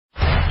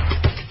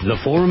The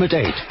Forum at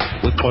 8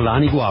 with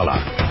Xolani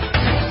Gwala.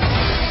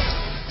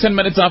 10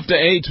 minutes after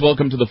 8,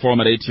 welcome to the Forum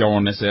at 8 here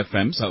on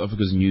SAfm, South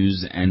Africa's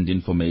news and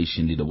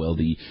information leader. Well,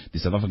 the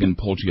South African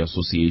Poultry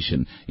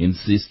Association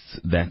insists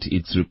that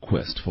its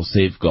request for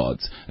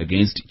safeguards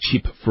against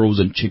cheap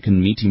frozen chicken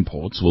meat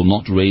imports will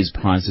not raise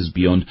prices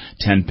beyond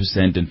 10%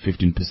 and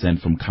 15%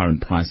 from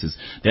current prices.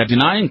 They are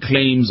denying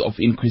claims of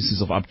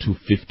increases of up to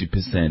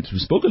 50%. We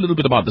spoke a little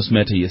bit about this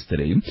matter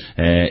yesterday.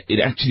 It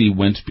actually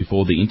went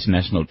before the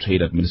International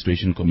Trade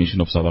Administration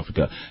Commission of South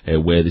Africa,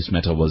 where this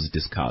matter was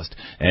discussed.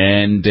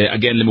 And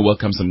again, let me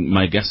welcome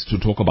my guests to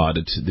talk about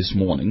it this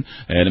morning.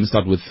 Let me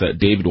start with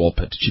David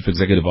Walpert, Chief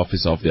Executive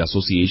Officer of the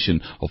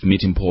Association of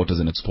Meat Importers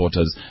and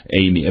Exporters,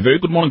 AMI. A very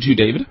good morning to you,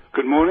 David.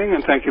 Good morning,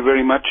 and thank you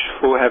very much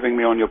for having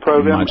me on your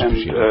program,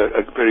 and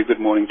a very good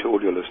morning to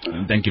all your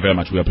listeners. Thank you very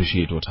much. We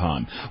appreciate your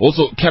time.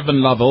 Also,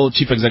 Kevin Lovell,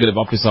 Chief Executive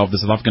Officer of the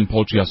South African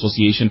Poultry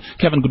Association.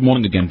 Kevin, good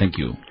morning again. Thank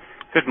you.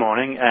 Good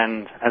morning,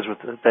 and as with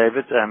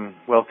David,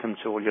 welcome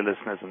to all your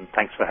listeners, and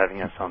thanks for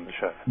having us on the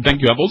show.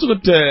 Thank you. I've also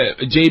got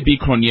JB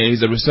Cronje.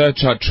 He's a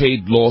researcher at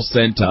Trade Law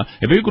Center.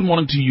 A very good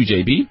morning to you,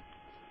 JB.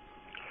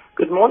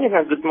 Good morning,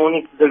 and good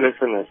morning to the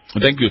listeners.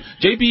 Thank you.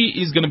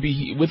 JB is going to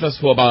be with us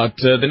for about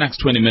the next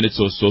 20 minutes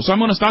or so. So I'm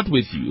going to start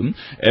with you.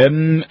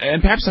 And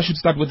perhaps I should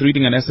start with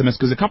reading an SMS,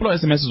 because a couple of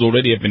SMSs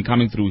already have been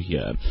coming through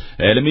here.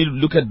 Let me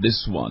look at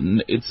this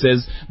one. It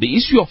says, the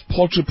issue of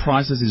poultry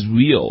prices is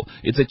real.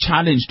 It's a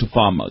challenge to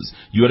farmers.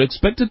 You are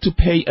expected to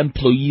pay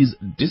employees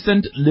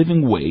decent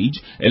living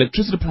wage,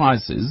 electricity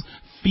prices,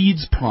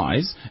 feeds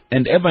price,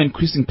 and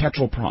ever-increasing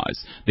petrol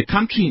price. The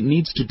country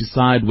needs to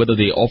decide whether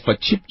they offer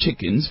cheap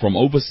chickens from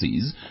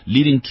overseas,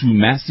 leading to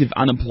massive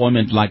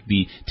unemployment like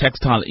the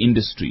textile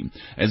industry.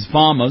 As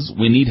farmers,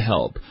 we need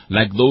help,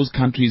 like those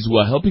countries who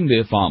are helping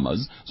their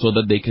farmers so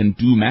that they can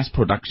do mass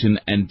production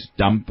and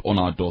dump on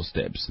our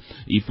doorsteps.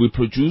 If we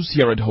produce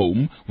here at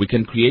home, we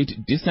can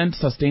create decent,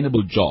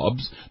 sustainable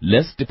jobs,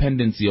 less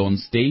dependency on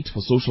state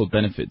for social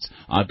benefits.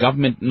 Our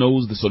government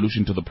knows the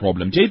solution to the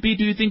problem. JP,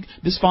 do you think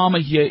this farmer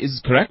here is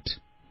correct?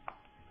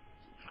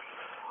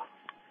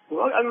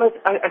 Well,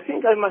 I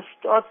think I must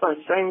start by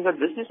saying that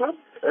this is not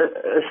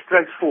a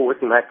straightforward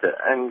matter,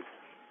 and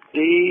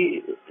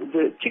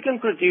the chicken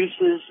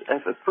producers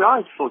have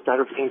applied for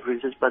tariff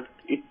increases, but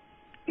it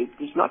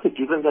is not a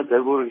given that they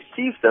will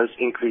receive those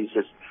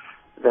increases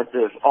that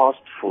they've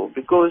asked for,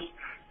 because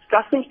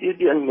customs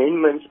duty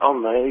amendments are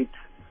made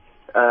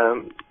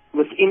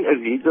within a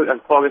legal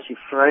and policy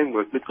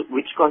framework,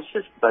 which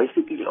consists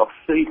basically of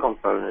three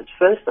components.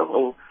 First of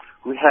all,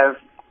 we have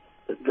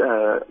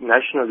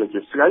national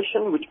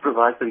legislation, which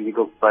provides the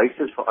legal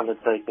basis for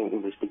undertaking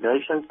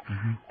investigations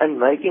and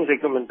making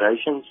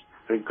recommendations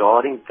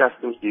regarding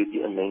customs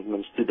duty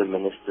amendments to the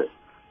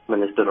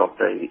Minister of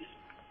Trade.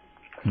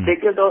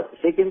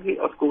 Secondly,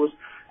 of course,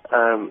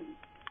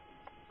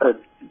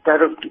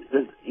 tariff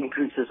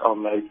increases are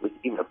made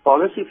within a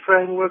policy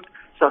framework.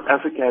 South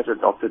Africa has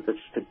adopted a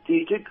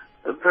strategic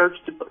approach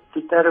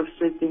to tariff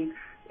setting,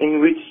 in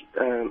which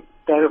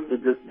tariff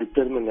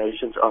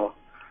determinations are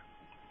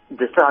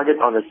decided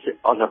on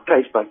a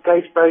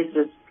case-by-case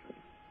basis,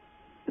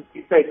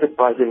 affected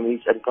by the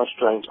needs and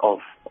constraints of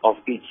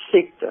each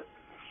sector.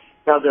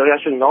 Now, the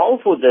rationale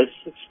for this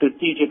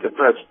strategic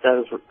approach to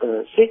tariff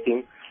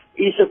setting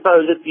is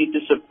supposedly to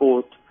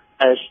support,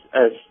 as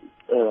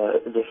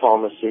the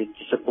farmer said,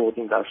 to support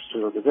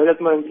industrial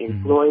development,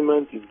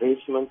 employment,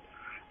 investment,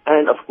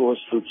 and, of course,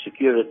 food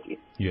security.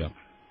 Yeah.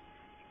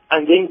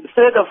 And then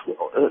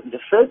the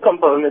third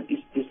component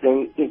is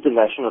then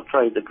international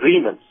trade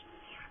agreements,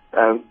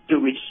 to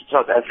which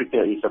South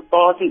Africa is a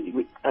party,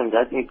 and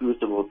that includes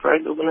the World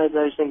Trade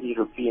Organization, the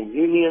European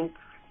Union,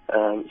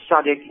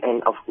 SADC,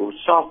 and of course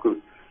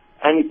SACU.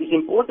 And it is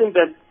important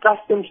that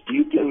customs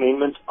duty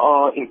amendments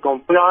are in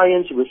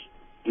compliance with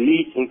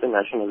these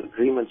international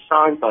agreements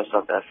signed by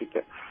South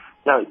Africa.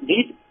 Now,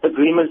 these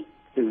agreements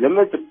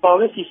limit the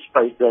policy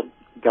space that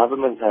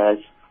government has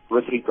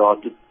with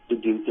regard to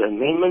duty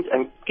amendments,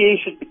 and care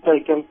should be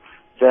taken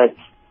that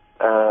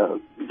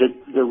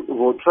the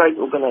World Trade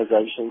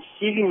Organization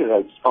ceiling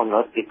rates are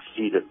not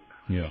exceeded.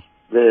 Yeah.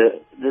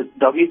 The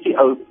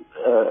WTO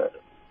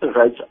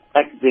rates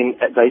act then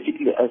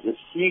basically as a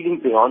ceiling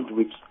beyond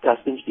which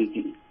customs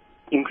duty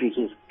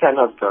increases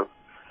cannot go.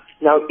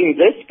 Now, in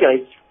this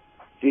case,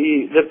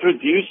 the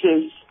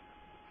producers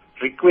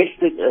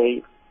requested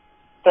a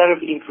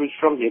tariff increase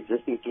from the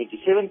existing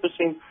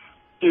 27%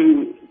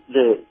 to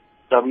the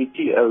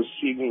WTO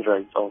ceiling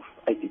rate of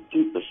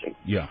 82%.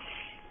 Yeah.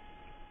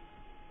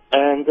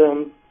 And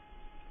the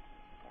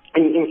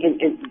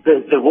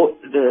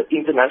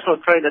International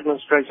Trade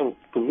Administration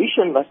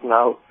Commission must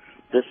now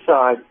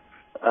decide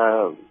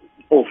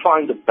or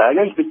find a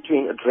balance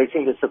between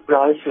addressing the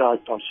supply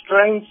side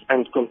constraints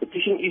and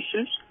competition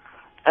issues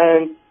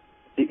and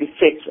the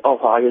effects of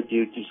higher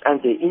duties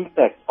and their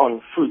impact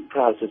on food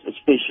prices,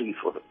 especially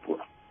for the poor.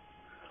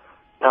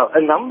 Now,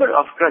 a number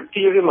of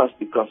criteria must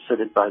be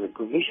considered by the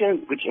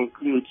Commission, which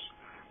includes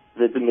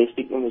the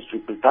domestic industry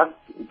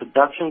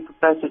production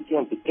capacity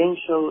and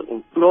potential,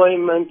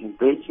 employment,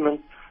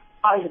 investment,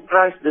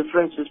 price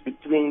differences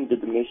between the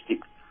domestic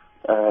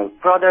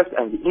product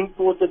and the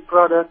imported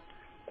product,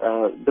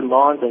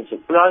 demand and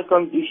supply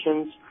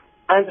conditions,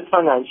 and the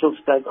financial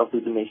state of the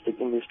domestic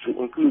industry,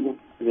 including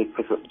the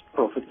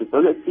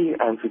profitability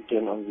and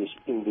return on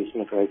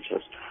investment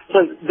ratios. So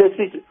this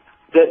is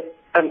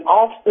and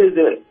after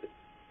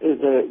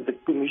the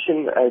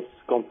Commission has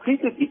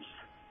completed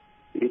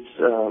its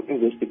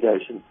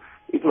investigation,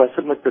 it must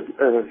submit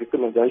a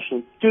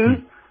recommendation to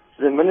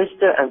the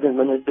Minister, and the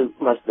Minister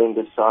must then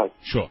decide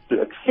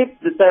to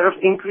accept the tariff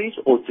increase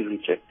or to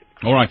reject it.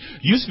 All right.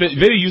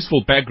 Very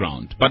useful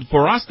background. But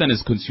for us then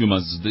as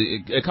consumers,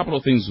 a couple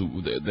of things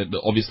that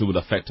obviously would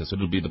affect us. It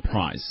will be the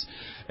price.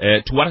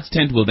 To what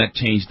extent will that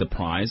change the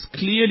price?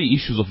 Clearly,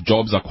 issues of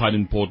jobs are quite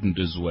important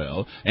as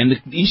well. And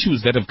the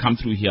issues that have come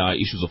through here are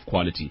issues of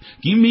quality.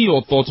 Give me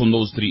your thoughts on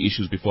those three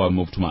issues before I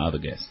move to my other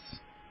guests.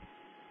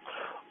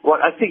 Well,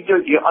 I think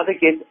your other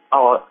guests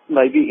are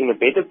maybe in a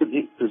better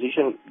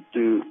position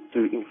to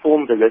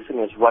inform the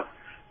listeners what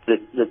the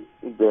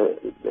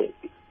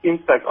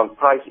impact on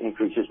price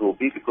increases will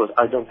be, because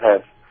I don't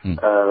have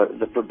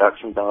the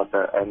production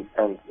data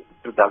and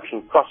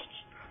production costs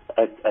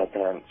at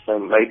hand. So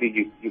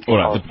maybe you can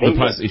ask the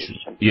price issue.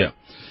 Yeah.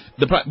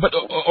 But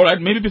all right,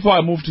 maybe before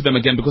I move to them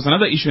again, because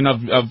another issue, and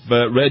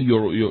I've read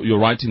your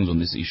writings on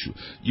this issue.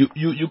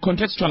 You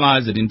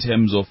contextualize it in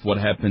terms of what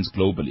happens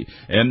globally.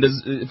 And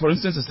there's, for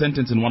instance, a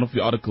sentence in one of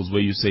your articles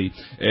where you say,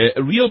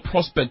 a real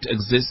prospect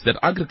exists that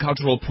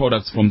agricultural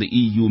products from the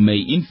EU may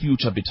in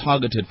future be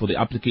targeted for the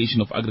application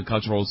of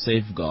agricultural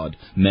safeguard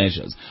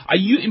measures. Are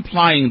you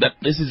implying that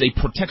this is a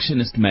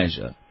protectionist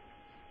measure?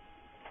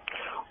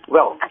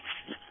 Well,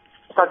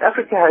 South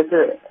Africa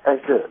has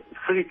a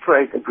free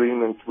trade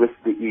agreement with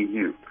the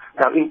EU.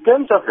 Now, in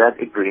terms of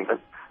that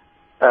agreement,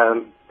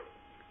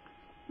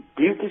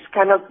 duties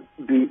cannot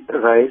be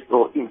raised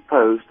or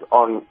imposed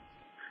on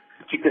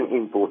chicken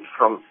imports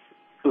from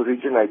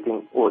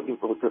originating or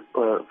imported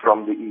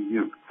from the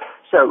EU.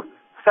 So,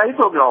 say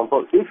for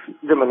example, if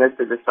the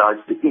Minister decides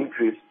to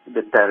increase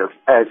the tariffs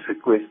as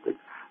requested,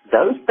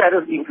 those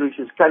tariff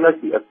increases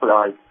cannot be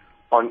applied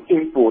on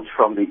imports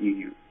from the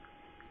EU.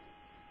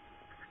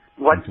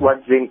 What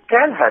then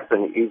can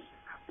happen is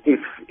if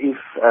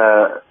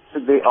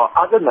there are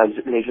other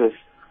measures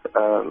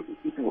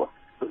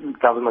the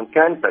government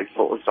can take,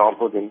 for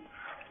example, then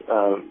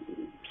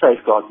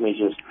safeguard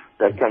measures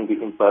that can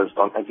be imposed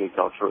on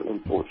agricultural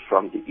imports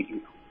from the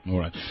EU. All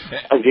right.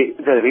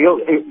 The real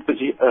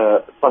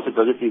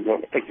possibility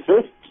then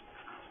exists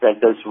that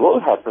this will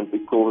happen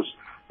because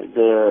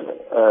the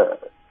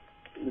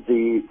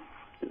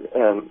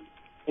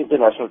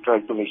International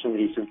Trade Commission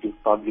recently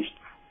published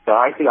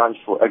guidelines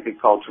for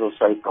agricultural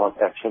safeguard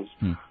actions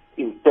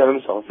in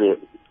terms of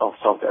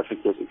South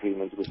Africa's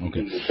agreement with the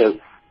EU. So,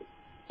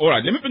 all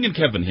right, let me bring in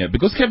Kevin here,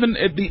 because Kevin,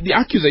 the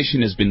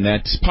accusation has been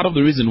that part of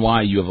the reason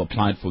why you have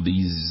applied for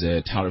these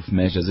tariff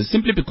measures is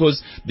simply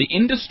because the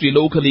industry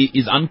locally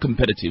is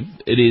uncompetitive.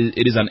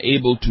 It is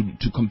unable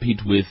to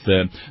compete with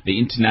the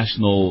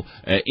international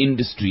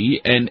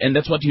industry, and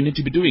that's what you need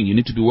to be doing. You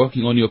need to be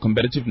working on your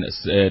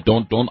competitiveness.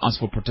 Don't ask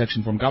for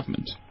protection from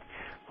government.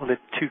 Well, there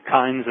are two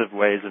kinds of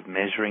ways of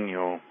measuring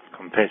your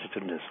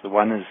competitiveness. The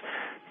one is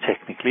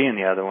technically, and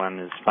the other one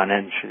is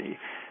financially.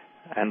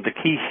 And the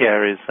key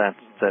here is that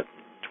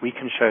we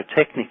can show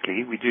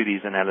technically, we do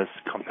these analysis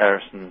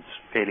comparisons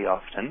fairly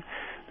often,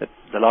 that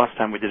the last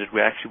time we did it,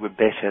 we actually were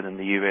better than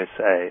the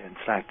USA and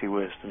slightly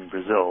worse than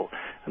Brazil.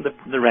 And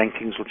the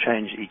rankings will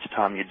change each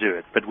time you do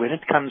it. But when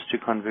it comes to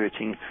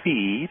converting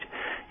feed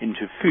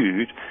into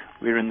food,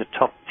 we're in the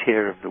top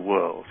tier of the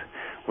world.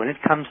 When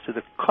it comes to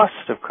the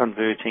cost of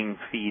converting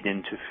feed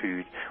into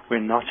food, we're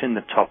not in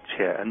the top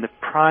tier. And the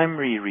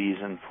primary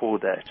reason for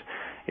that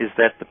is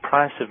that the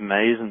price of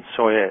maize and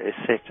soya is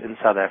set in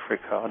South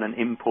Africa on an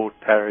import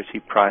parity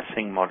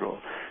pricing model.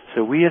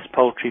 So we as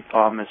poultry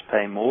farmers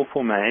pay more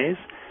for maize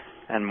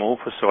and more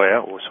for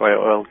soya or soya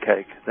oil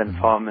cake than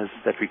farmers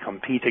that we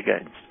compete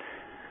against.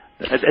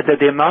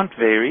 The amount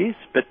varies,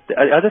 but the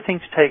other thing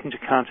to take into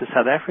account is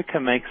South Africa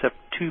makes up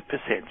 2%,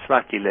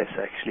 slightly less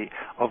actually,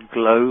 of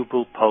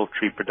global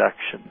poultry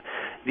production.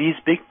 These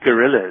big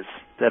gorillas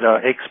that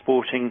are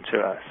exporting to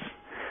us,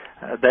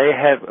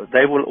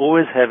 they will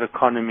always have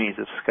economies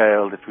of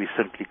scale that we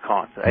simply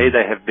can't. A,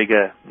 they have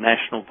bigger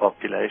national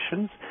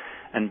populations,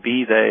 and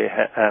B, they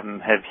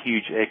have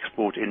huge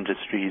export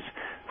industries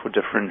for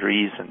different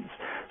reasons.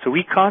 So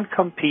we can't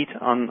compete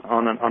on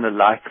a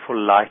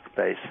like-for-like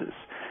basis.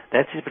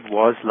 That's if it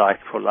was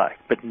like-for-like.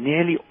 But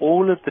nearly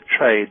all of the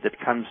trade that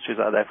comes to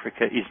South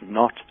Africa is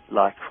not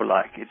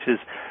like-for-like. It is,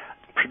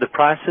 the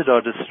prices are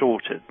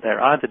distorted.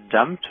 They're either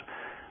dumped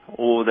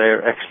or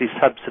they're actually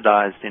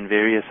subsidized in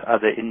various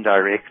other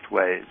indirect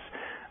ways.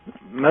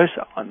 The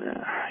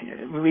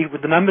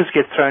numbers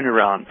get thrown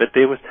around, but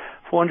there was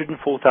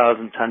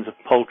 404,000 tons of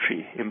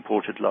poultry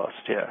imported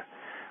last year.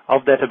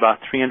 Of that, about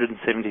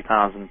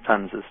 370,000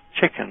 tons is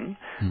chicken,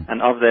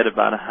 and of that,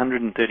 about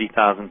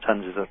 130,000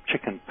 tons is of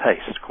chicken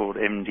paste called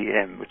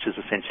MDM, which is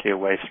essentially a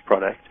waste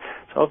product.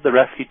 So of the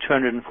roughly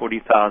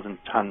 240,000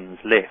 tons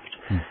left,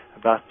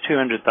 about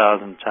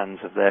 200,000 tons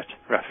of that,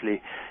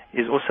 roughly,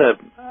 is also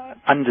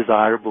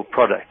undesirable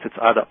product. It's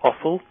either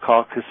offal,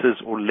 carcasses,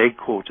 or leg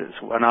quarters.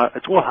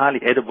 It's all highly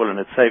edible and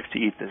it's safe to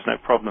eat. There's no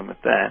problem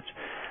with that.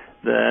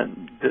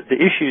 The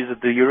issue is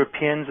that the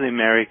Europeans, the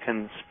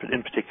Americans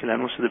in particular,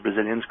 and also the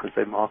Brazilians, because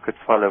they're market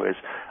followers,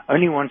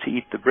 only want to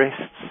eat the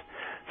breasts.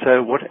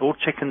 So all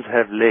chickens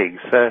have legs.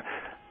 So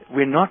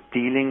we're not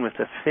dealing with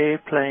a fair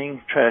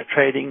playing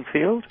trading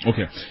field.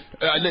 Okay.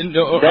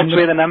 That's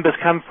where the numbers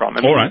come from.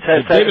 All right.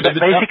 So David,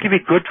 basically,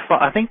 we're good.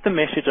 I think the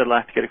message I'd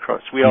like to get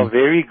across: we are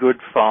very good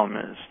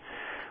farmers.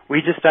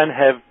 We just don't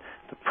have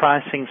the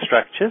pricing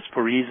structures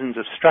for reasons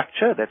of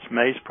structure. That's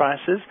maize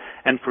prices,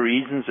 and for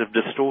reasons of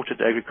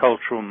distorted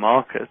agricultural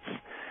markets.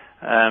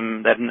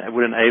 That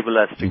would enable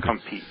us to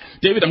compete.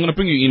 David, I'm going to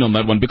bring you in on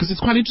that one because it's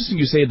quite interesting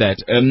you say that.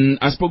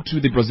 I spoke to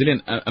the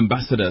Brazilian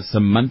ambassador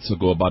some months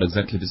ago about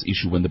exactly this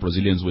issue when the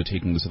Brazilians were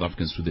taking the South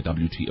Africans to the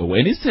WTO,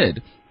 and he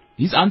said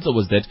his answer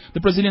was that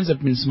the Brazilians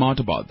have been smart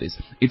about this.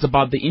 It's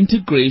about the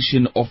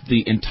integration of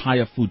the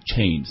entire food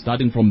chain,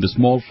 starting from the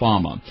small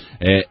farmer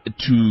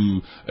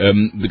to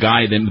the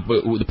guy, then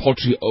the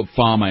poultry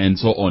farmer, and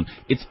so on.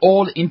 It's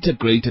all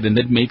integrated, and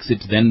that makes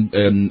it then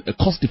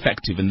cost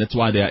effective, and that's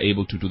why they are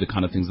able to do the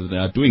kind of things that they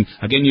are doing.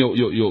 Again,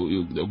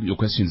 your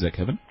questions there,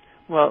 Kevin?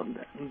 Well,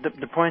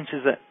 the point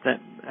is that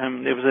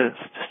there was a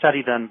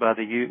study done by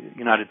the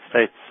United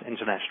States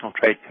International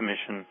Trade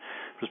Commission.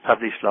 It was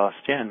published last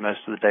year, and most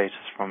of the data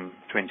is from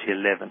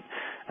 2011.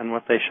 And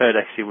what they showed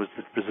actually was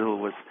that Brazil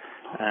was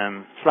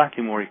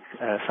slightly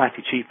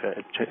cheaper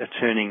at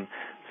turning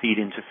feed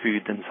into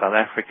food than South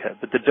Africa.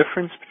 But the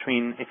difference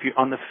between, if you're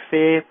on the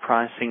fair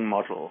pricing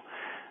model,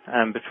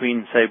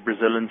 between, say,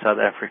 Brazil and South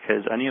Africa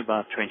is only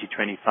about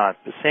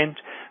 20-25%,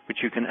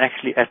 which you can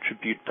actually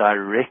attribute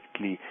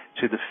directly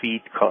to the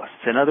feed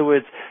costs. In other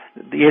words,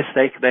 yes,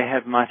 they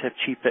might have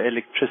cheaper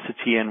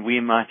electricity and we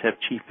might have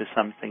cheaper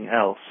something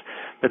else.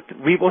 But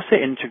we've also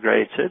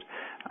integrated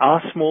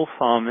our small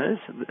farmers.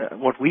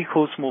 What we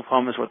call small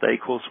farmers, what they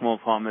call small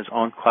farmers,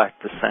 aren't quite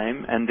the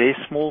same, and their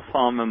small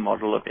farmer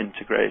model of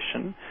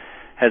integration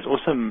has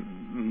also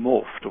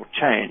morphed or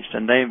changed,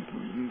 and they're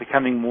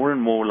becoming more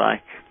and more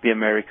like the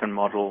American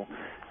model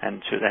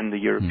and the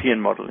European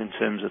model in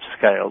terms of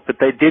scale. But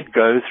they did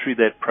go through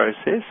that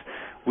process.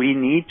 We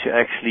need to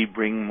actually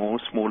bring more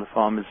smaller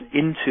farmers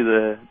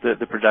into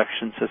the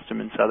production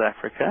system in South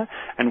Africa,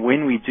 and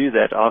when we do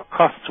that, our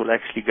costs will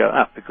actually go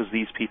up because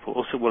these people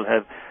also will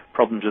have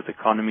problems with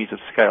economies of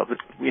scale. But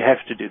we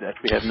have to do that.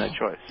 We have no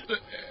choice.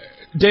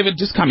 David,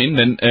 just come in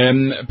then,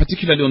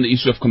 particularly on the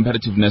issue of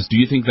competitiveness. Do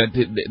you think that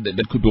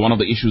that could be one of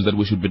the issues that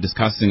we should be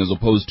discussing as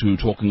opposed to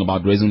talking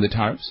about raising the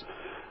tariffs?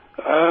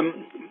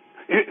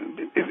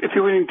 If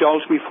you will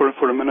indulge me for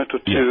a minute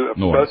or two,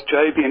 both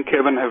JB and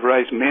Kevin have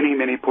raised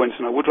many points,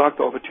 and I would like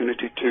the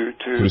opportunity to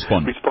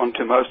respond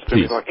to most of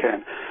them if I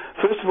can.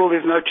 First of all,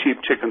 there's no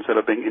cheap chickens that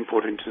are being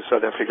imported into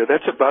South Africa.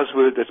 That's a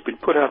buzzword that's been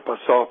put out by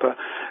SAPA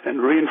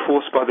and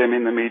reinforced by them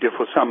in the media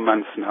for some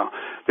months now.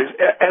 There's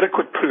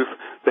adequate proof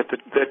that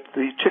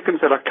the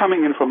chickens that are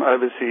coming in from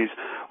overseas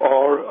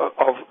are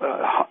of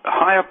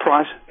higher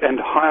price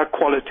and higher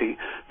quality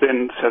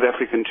than South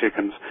African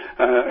chickens.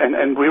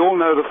 And we all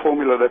know the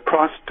formula that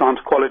price times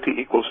quality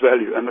equals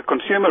value, and the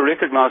consumer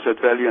recognizes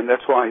that value, and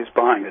that's why he's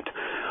buying it.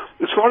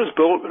 As far as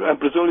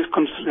Brazil is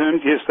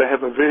concerned, yes, they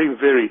have a very,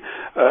 very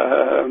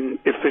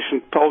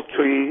efficient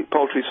poultry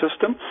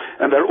system,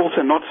 and they're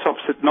also not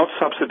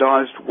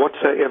subsidized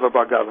whatsoever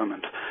by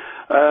government.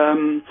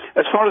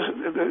 As far as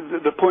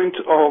the point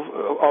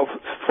of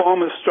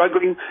farmers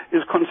struggling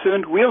is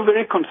concerned, we are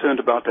very concerned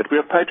about that. We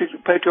are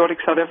patriotic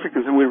South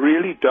Africans, and we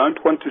really don't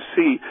want to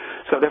see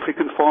South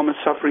African farmers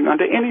suffering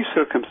under any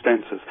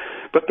circumstances.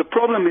 But the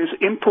problem is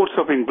imports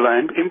are being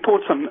blamed.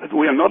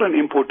 We are not an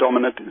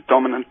import-dominant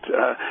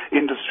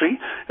industry.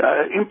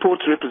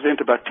 Imports represent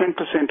about 10%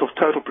 of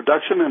total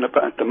production, and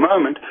at the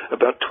moment,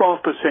 about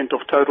 12%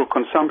 of total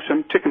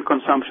consumption, chicken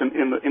consumption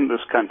in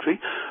this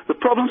country. The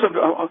problems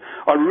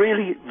are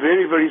really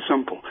very, very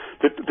simple.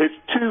 There's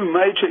two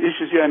major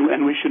issues here,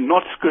 and we should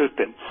not skirt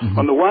them. Mm-hmm.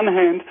 On the one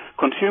hand,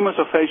 consumers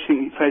are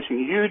facing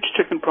huge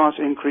chicken price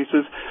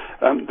increases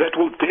that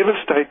will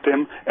devastate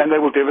them, and they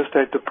will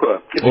devastate the poor.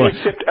 If you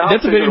accept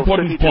That's a very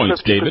important point,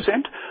 David.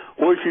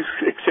 Or if you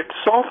accept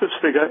SAF's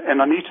figure,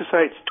 and I need to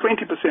say it's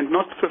 20%,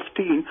 not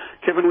 15.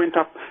 Kevin went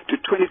up to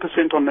 20%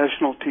 on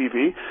national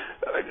TV.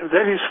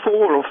 That is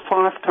 4 or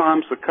 5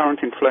 times the current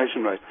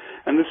inflation rate.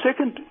 And the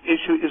second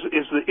issue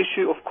is the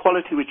issue of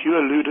quality, which you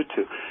alluded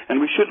to,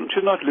 and we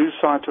should not lose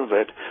sight of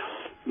that.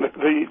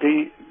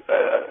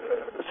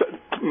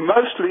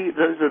 Mostly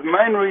the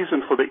main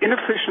reason for the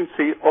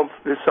inefficiency of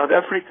the South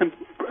African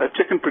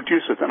chicken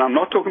producers, and I'm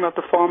not talking about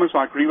the farmers,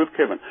 I agree with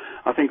Kevin,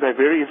 I think they're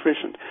very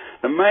efficient.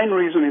 The main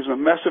reason is a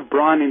massive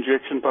brine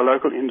injection by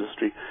local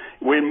industry,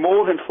 where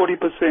more than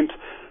 40%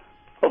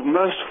 of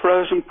most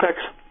frozen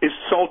packs is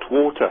salt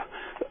water.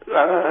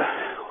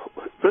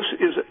 This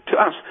is, to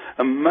us,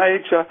 a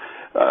major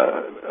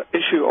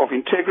issue of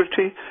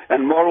integrity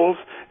and morals,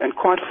 and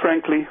quite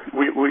frankly,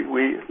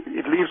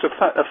 it leaves a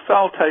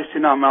foul taste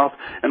in our mouth,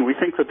 and we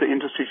think that the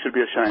industry should be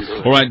ashamed of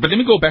it. All right, but let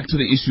me go back to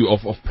the issue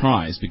of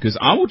price, because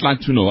I would like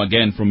to know,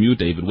 again, from you,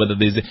 David, whether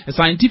there's a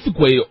scientific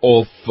way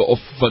of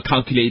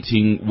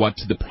calculating what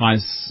the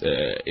price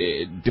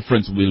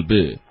difference will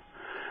be.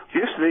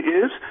 Yes,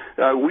 there is.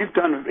 We've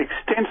done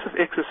extensive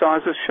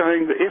exercises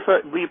showing the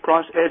FOB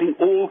price, adding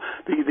all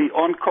the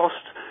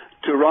on-costs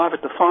to arrive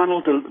at the final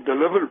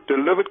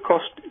delivered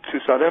cost to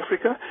South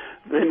Africa.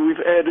 Then we've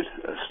added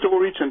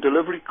storage and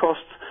delivery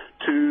costs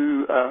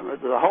to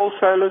the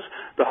wholesalers'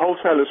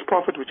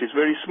 profit, which is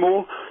very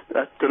small,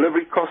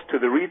 delivery cost to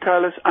the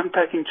retailers,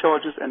 unpacking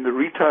charges, and the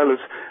retailers'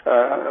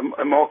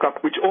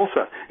 markup, which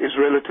also is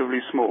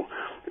relatively small.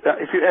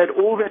 If you add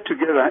all that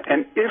together,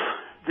 and if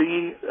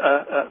the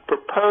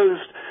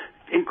proposed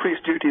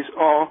increased duties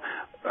are,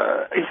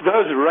 if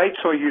those rates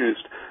are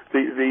used,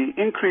 the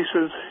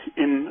increases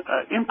in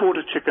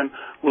imported chicken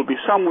will be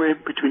somewhere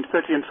between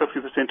 30 and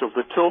 50% of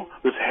the till.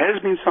 This has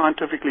been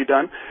scientifically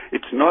done.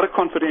 It's not a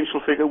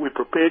confidential figure. We're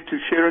prepared to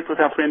share it with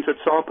our friends at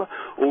SAPA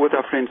or with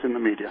our friends in the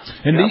media.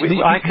 And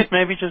I could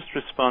maybe just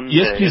respond.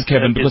 Yes, please,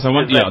 Kevin, because I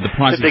want the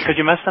price. Because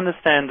you must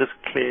understand this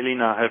clearly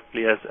now,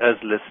 hopefully, as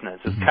listeners.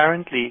 Mm-hmm.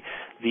 Currently,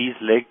 these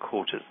leg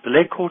quarters, there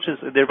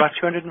are about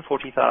 240,000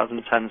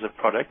 tons of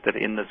product that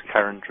are in this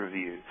current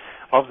review.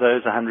 Of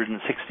those, 160,000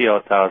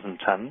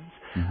 tons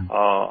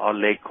are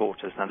leg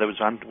quarters. Now,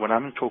 what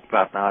I'm going to talk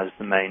about now is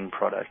the main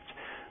product.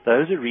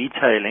 Those are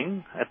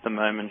retailing at the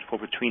moment for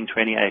between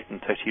 28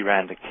 and 30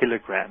 rand a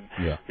kilogram.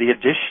 Yeah. The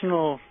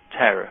additional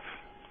tariff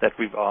that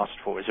we've asked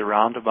for is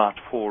around about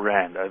 4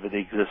 rand over the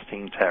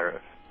existing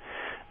tariff.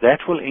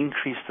 That will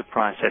increase the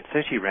price at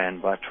 30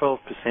 rand by 12%,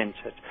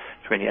 at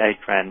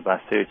 28 rand by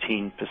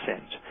 13%.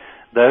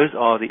 Those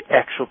are the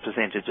actual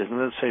percentages.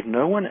 And so if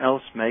no one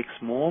else makes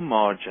more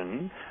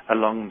margin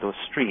along the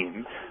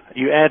stream,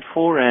 you add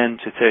 4 rand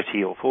to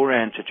 30 or 4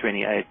 rand to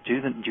 28,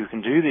 you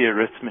can do the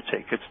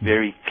arithmetic. It's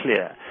very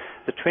clear.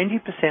 The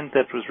 20%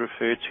 that was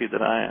referred to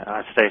that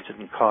I stated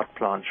in cart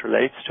plants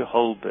relates to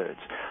whole birds.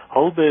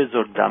 Whole birds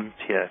are dumped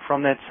here.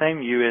 From that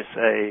same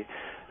USA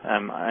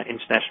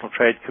International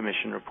Trade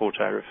Commission report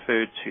I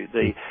referred to,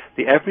 the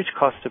average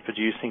cost of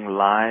producing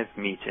live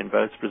meat in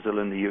both Brazil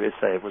and the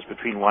USA was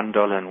between $1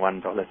 and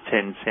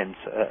 $1.10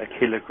 a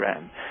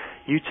kilogram.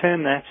 You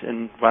turn that,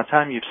 and by the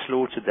time you've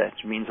slaughtered that,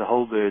 it means a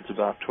whole bird's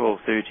about 12,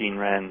 13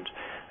 rand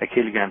a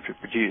kilogram to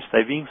produce.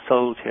 They're being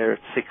sold here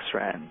at 6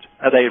 rand.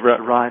 They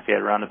arrive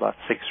here around about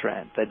 6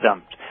 rand. They're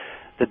dumped.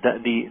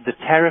 The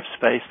tariff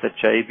space that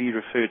JB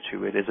referred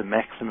to, it is a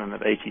maximum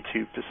of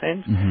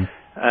 82%.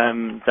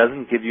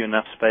 Doesn't give you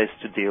enough space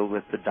to deal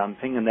with the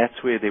dumping, and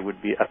that's where there would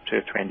be up to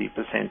a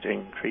 20%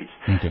 increase.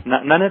 Okay.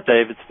 None of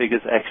David's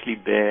figures actually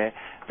bear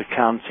the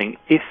counting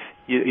if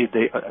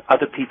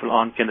other people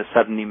aren't going to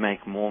suddenly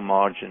make more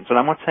margins. And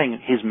I'm not saying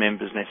his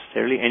members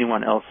necessarily,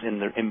 anyone else in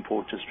the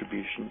import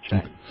distribution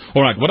chain.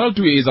 All right, what I'll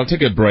do is I'll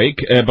take a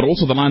break, but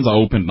also the lines are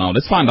open now.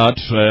 Let's find out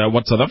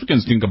what South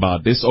Africans think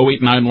about this.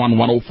 0891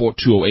 104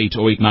 208,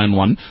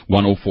 0891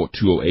 104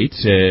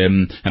 208.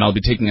 And I'll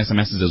be taking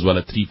SMSs as well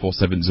at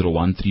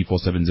 34701,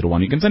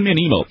 34701. You can send me an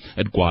email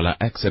at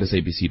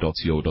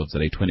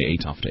gwala@sabc.co.za,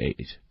 28 after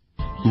 8.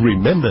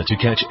 Remember to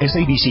catch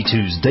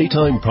SABC2's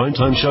daytime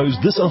primetime shows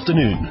this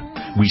afternoon.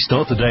 We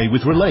start the day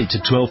with Relate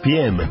at 12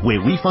 p.m,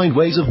 where we find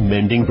ways of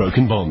mending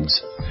broken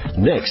bonds.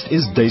 Next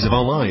is Days of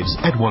Our Lives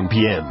at 1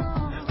 p.m.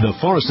 The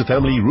Forrester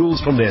family rules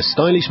from their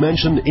stylish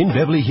mansion in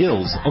Beverly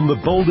Hills on The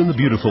Bold and the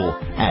Beautiful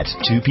at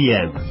 2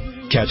 p.m.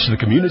 Catch the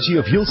community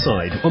of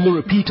Hillside on the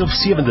repeat of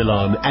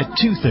Siebendelaan at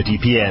 2:30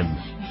 p.m.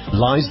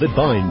 Lies That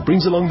Bind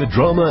brings along the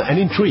drama and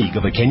intrigue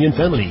of a Kenyan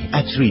family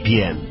at 3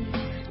 p.m.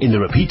 In the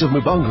repeat of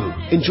Mubangu,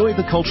 enjoy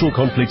the cultural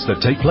conflicts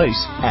that take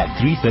place at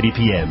 3:30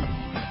 p.m.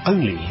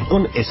 Only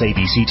on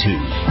SABC2.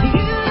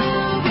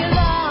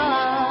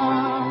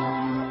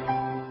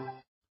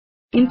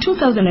 In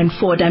 2004,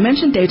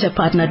 Dimension Data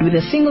partnered with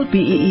a single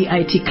BEE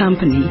IT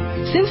company.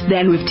 Since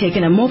then, we've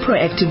taken a more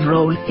proactive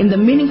role in the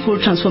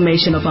meaningful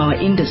transformation of our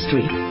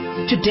industry.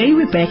 Today,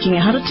 we're backing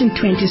 120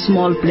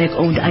 small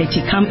black-owned IT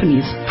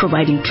companies,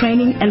 providing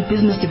training and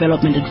business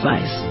development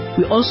advice.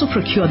 We also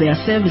procure their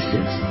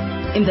services.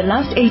 In the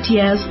last 8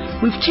 years,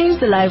 we've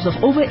changed the lives of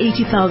over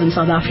 80,000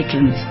 South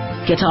Africans.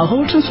 Get our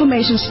whole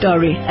transformation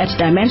story at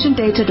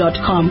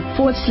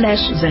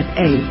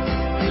dimensiondata.com/ZA.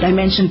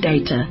 Dimension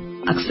Data.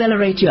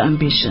 Accelerate your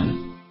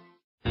ambition.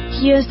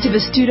 Here's to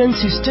the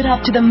students who stood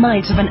up to the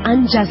might of an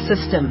unjust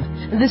system.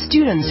 The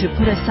students who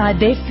put aside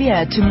their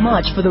fear to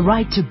march for the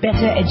right to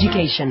better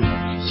education.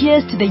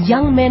 Here's to the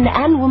young men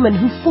and women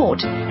who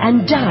fought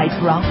and died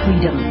for our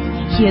freedom.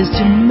 Here's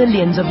to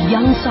millions of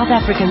young South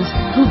Africans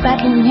who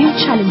battle new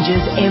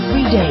challenges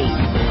every day,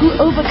 who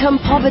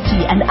overcome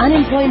poverty and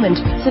unemployment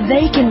so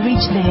they can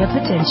reach their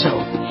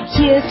potential.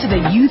 Here's to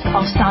the youth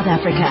of South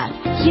Africa.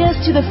 Here's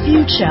to the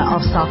future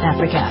of South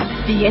Africa.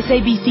 The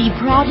SABC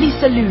proudly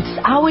salutes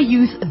our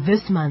youth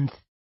this month.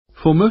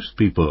 For most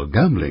people,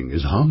 gambling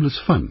is harmless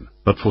fun.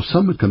 but for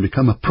some it can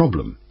become a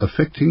problem,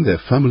 affecting their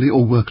family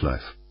or work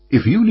life.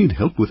 If you need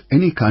help with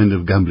any kind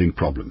of gambling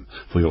problem,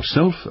 for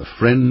yourself, a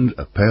friend,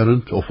 a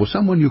parent, or for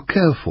someone you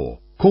care for,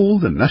 call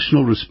the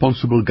National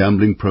Responsible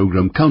Gambling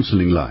Programme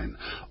Counselling Line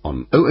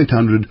on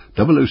 0800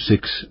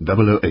 006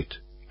 008.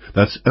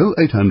 That's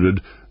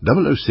 0800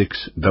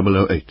 006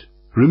 008.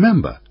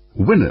 Remember,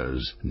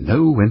 winners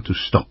know when to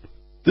stop.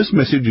 This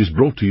message is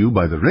brought to you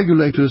by the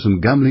regulators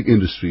and gambling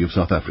industry of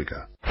South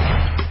Africa.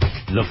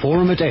 The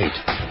Forum at 8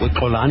 with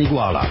Xolani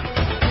Gwala.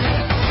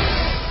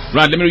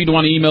 Right, let me read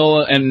one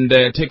email and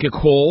take a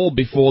call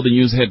before the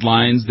news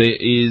headlines. There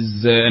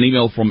is an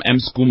email from M.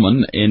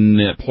 Skuman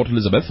in Port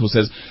Elizabeth who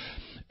says,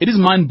 "It is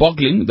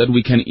mind-boggling that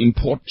we can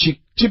import chip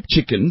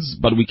chickens,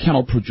 but we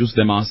cannot produce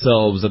them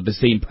ourselves at the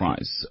same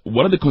price.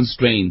 What are the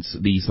constraints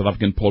the South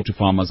African poultry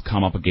farmers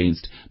come up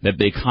against that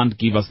they can't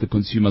give us, the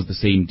consumers, the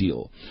same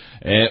deal?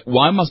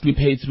 Why must we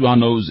pay through our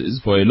noses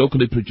for a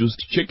locally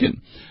produced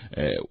chicken?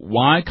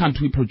 Why can't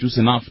we produce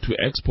enough to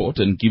export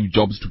and give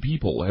jobs to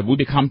people? Have we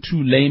become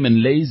too lame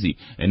and lazy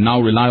and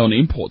now rely on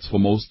imports for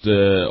most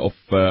of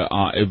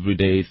our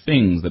everyday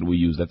things that we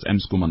use?" That's M.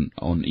 Skuman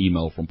on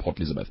email from Port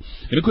Elizabeth.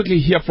 Let me quickly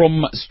hear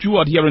from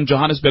Stuart here in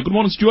Johannesburg. Good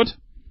morning, Stuart.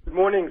 Good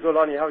morning,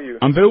 Xolani. How are you?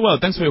 I'm very well.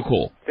 Thanks for your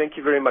call. Thank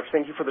you very much.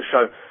 Thank you for the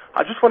show.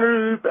 I just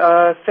wanted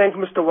to thank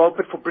Mr.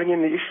 Walpert for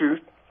bringing the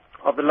issue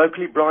of the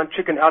locally brined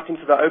chicken out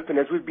into the open,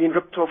 as we've been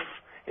ripped off,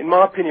 in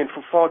my opinion,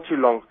 for far too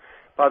long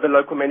by the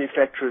local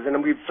manufacturers.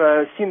 And we've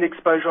seen the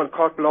exposure on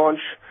carte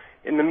blanche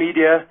in the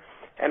media,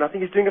 and I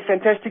think he's doing a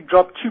fantastic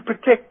job to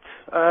protect,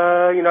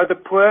 the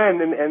poor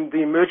and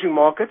the emerging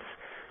markets,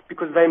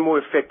 because they're more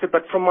affected.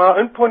 But from my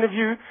own point of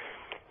view,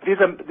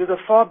 there's a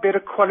far better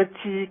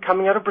quality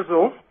coming out of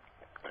Brazil.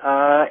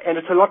 And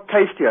it's a lot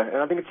tastier,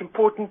 and I think it's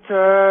important.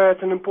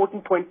 It's an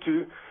important point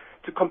to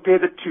compare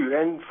the two.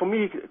 And for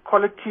me,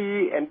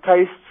 quality and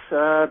tastes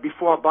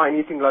before I buy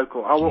anything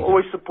local. I will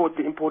always support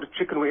the imported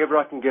chicken wherever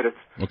I can get it.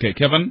 Okay,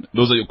 Kevin,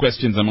 those are your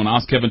questions. I'm going to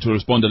ask Kevin to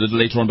respond a little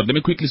later on, but let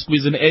me quickly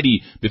squeeze in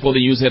Eddie before the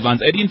news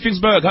headlines. Eddie in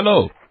Ficksburg,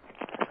 hello.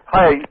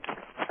 Hi,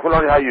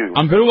 Xolani, how are you?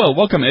 I'm very well.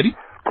 Welcome, Eddie.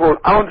 Cool.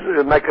 I want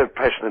to make a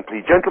passionate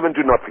plea. Gentlemen,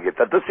 do not forget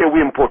that this year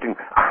we're importing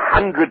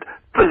 100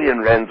 billion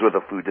rands worth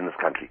of food in this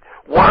country.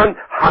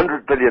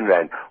 100 billion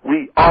rand.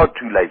 We are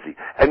too lazy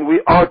and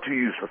we are too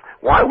useless.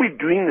 Why are we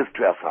doing this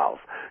to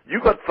ourselves? You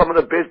got some of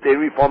the best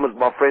dairy farmers,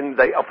 my friend.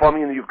 They are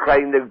farming in the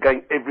Ukraine. They're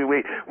going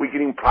everywhere. We're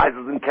getting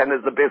prizes in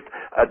Canada, the best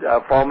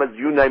farmers,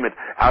 you name it.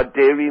 Our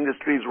dairy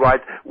industry is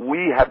right.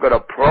 We have got a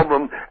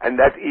problem, and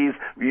that is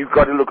you've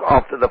got to look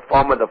after the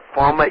farmer. The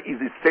farmer is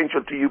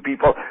essential to you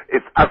people.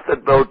 It's us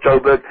that built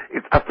Joburg.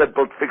 It's us that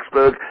built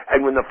Ficksburg.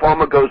 And when the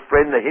farmer goes,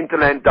 friend, the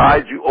hinterland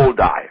dies, you all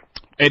die.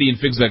 Eddie in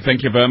Ficksburg,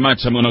 thank you very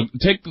much. I'm going to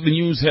take the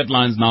news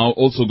headlines now,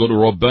 also go to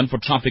Rob Byrne for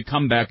traffic,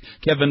 come back.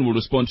 Kevin will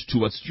respond to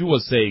what Stu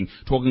was saying,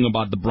 talking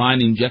about the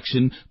brine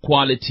injection,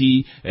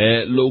 quality,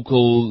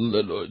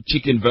 local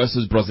chicken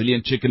versus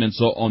Brazilian chicken and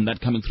so on. That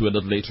coming through a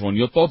little later on.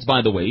 Your thoughts,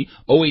 by the way,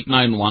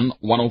 0891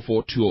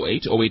 104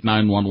 208,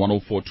 0891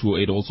 104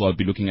 208. Also, I'll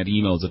be looking at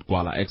emails at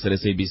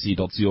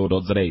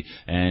gwala@sabc.co.za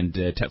and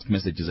text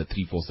messages at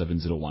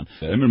 34701.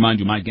 Let me remind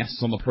you, my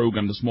guests on the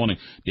program this morning,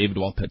 David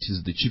Walpert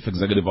is the Chief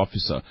Executive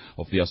Officer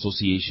of the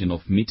Association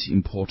of Meat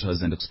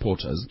Importers and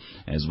Exporters,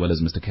 as well as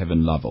Mr.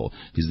 Kevin Lovell.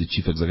 He's the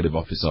Chief Executive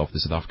Officer of the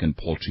South African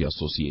Poultry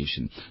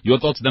Association. Your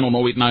thoughts then on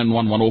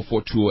 0891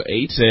 104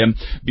 208.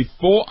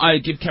 Before I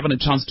give Kevin a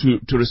chance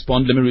to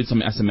respond, let me read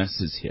some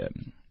SMSs here.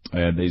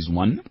 There's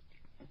one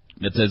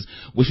that says,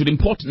 we should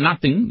import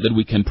nothing that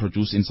we can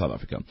produce in South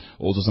Africa.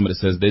 Also, somebody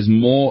says, there's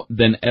more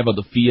than ever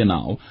the fear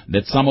now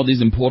that some of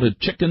these imported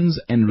chickens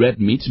and red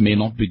meat may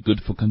not be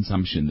good for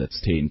consumption. That's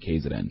stay in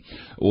KZN.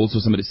 Also,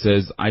 somebody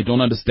says, I don't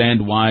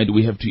understand why do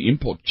we have to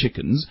import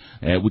chickens,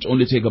 which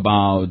only take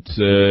about,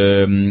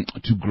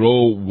 to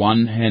grow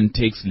one hen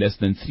takes less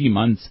than 3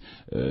 months.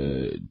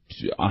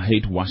 I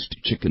hate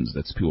washed chickens.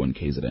 That's pure in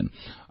KZN.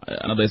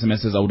 Another SMS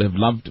says, I would have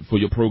loved for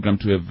your program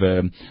to have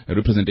a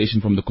representation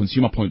from the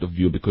consumer point of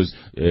view, because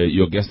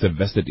your guests have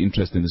vested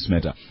interest in this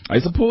matter. I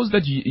suppose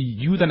that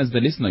you then, as the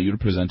listener, you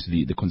represent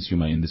the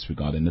consumer in this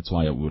regard, and that's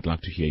why I would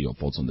like to hear your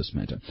thoughts on this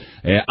matter.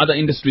 Other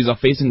industries are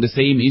facing the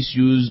same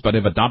issues but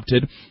have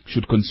adapted.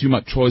 Should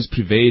consumer choice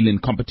prevail in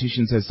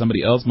competition, says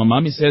somebody else.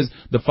 Mamami says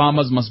the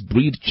farmers must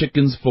breed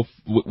chickens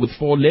with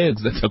 4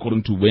 legs. That's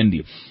according to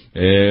Wendy.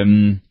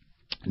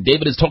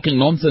 David is talking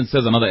nonsense,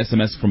 says another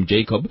SMS from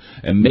Jacob.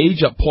 A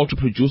major poultry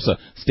producer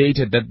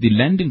stated that the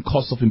landing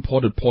cost of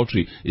imported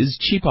poultry is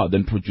cheaper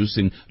than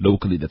producing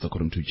locally. That's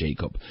according to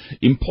Jacob.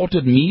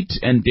 Imported meat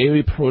and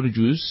dairy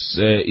produce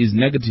is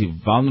negative,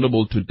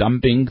 vulnerable to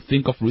dumping.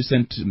 Think of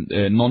recent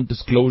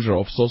non-disclosure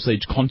of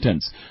sausage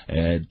contents.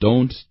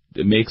 Don't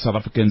make South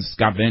Africans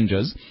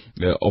scavengers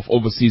of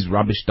overseas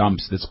rubbish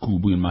dumps. That's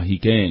Kubu in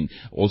Mahikeng.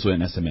 Also an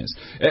SMS.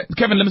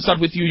 Kevin, let me start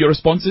with you. Your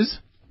responses?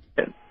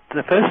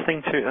 the first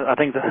thing I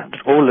think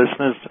that all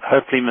listeners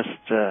hopefully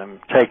must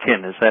take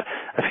in is that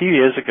a few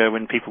years ago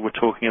when people were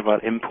talking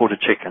about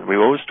imported chicken, we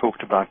always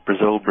talked about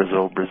Brazil,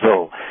 Brazil,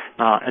 Brazil.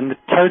 Now, in the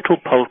total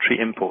poultry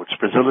imports,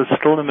 Brazil is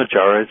still the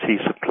majority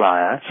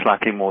supplier,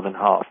 slightly more than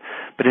half.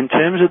 But in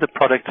terms of the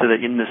products that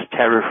are in this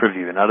tariff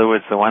review, in other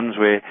words, the ones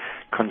where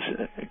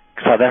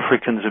South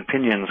Africans'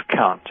 opinions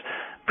count,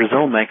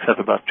 Brazil makes up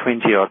about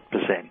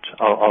 20-odd%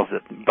 of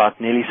it.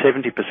 About nearly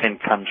 70%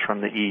 comes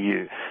from the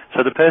EU.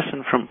 So the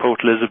person from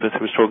Port Elizabeth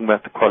who was talking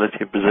about the quality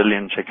of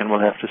Brazilian chicken will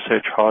have to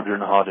search harder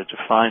and harder to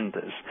find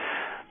this.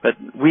 But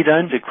we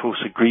don't, of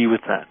course, agree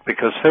with that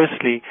because,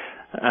 firstly,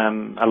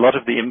 a lot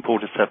of the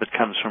imported stuff that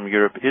comes from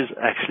Europe is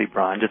actually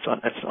brined. It's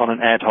on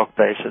an ad hoc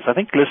basis. I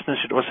think listeners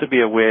should also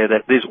be aware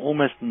that there's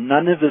almost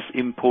none of this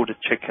imported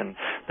chicken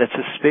that's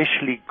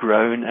especially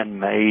grown and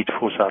made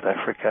for South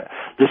Africa.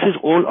 This is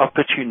all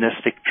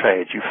opportunistic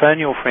trade. You phone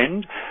your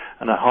friend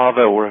in a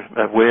harbour or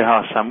a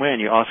warehouse somewhere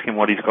and you ask him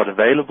what he's got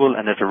available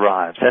and it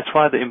arrives. That's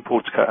why the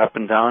imports go up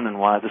and down and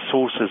why the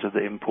sources of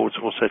the imports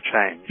also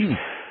change.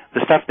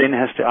 The stuff then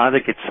has to either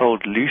get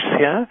sold loose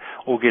here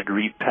or get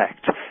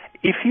repacked.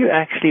 If you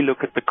actually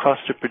look at the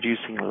cost of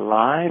producing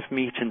live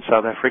meat in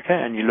South Africa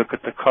and you look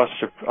at the cost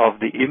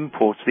of the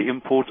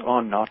imports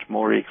are not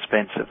more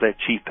expensive, they're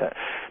cheaper.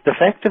 The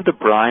fact of the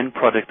brine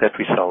product that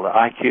we sell, the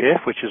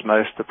IQF, which is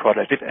most of the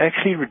product, it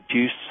actually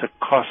reduced the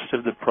cost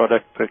of the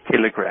product per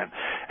kilogram.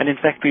 And in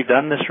fact, we've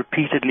done this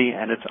repeatedly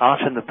and it's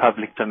out in the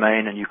public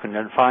domain and you can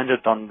find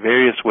it on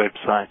various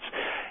websites.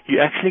 You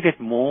actually get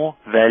more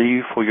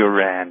value for your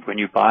rand when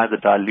you buy the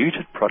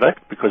diluted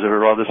product because of a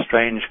rather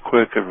strange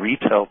quirk of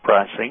retail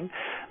pricing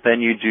than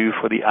you do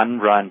for the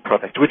unbrined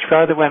product, which,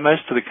 by the way,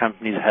 most of the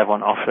companies have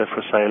on offer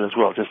for sale as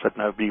well, just that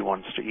nobody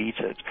wants to eat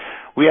it.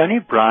 We only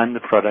brine the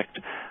product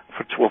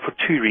for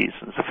two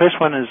reasons. The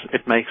first one is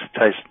it makes it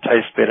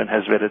taste better and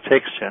has better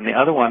texture, and the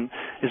other one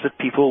is that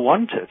people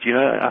want it. You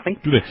know, I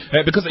think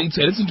because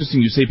it's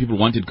interesting you say people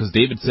want it because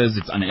David says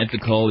it's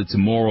unethical, it's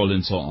immoral,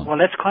 and so on. Well,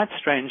 that's quite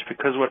strange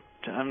because what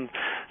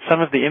some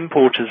of the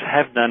importers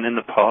have done in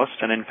the past,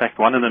 and in fact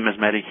one of them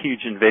has made a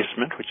huge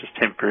investment, which is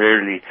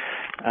temporarily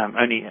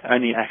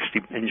only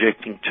actually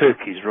injecting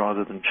turkeys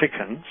rather than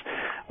chickens,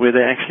 where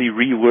they actually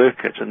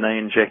rework it and they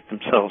inject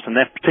themselves. And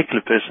that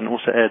particular person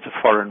also adds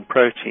a foreign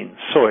protein,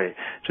 soy,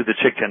 to the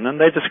chicken.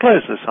 And they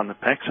disclose this on the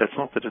pack, so it's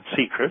not that it's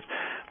secret.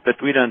 But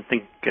we don't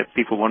think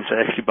people want to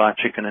actually buy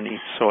chicken and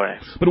eat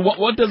soy. But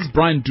what does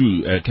brine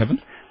do,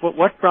 Kevin?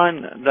 What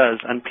brine does,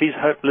 and please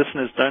hope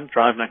listeners don't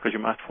drive now because you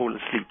might fall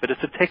asleep, but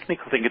it's a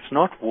technical thing. It's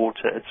not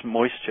water, it's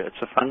moisture.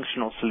 It's a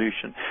functional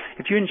solution.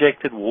 If you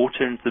injected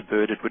water into the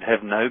bird, it would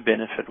have no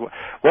benefit.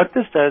 What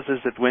this does is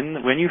that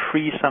when you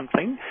freeze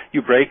something,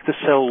 you break the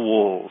cell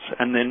walls,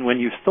 and then when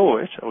you thaw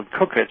it or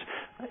cook it,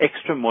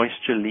 extra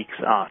moisture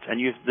leaks out. And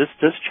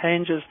this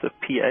changes the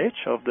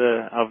pH of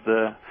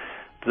the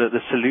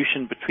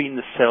solution between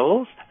the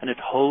cells, and it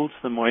holds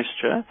the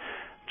moisture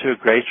to a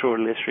greater or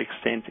lesser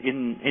extent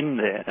in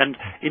there. And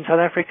in South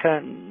Africa,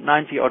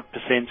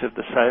 90-odd% of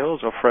the sales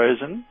are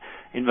frozen.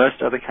 In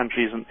most other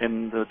countries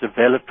in the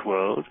developed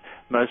world,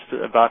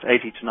 about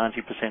 80 to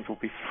 90% will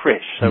be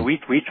fresh. So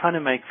we're trying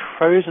to make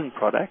frozen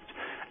product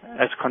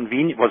as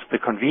convenient, was the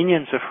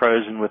convenience of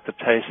frozen with the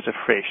taste of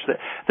fresh.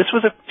 This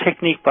was a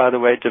technique, by the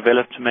way,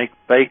 developed to make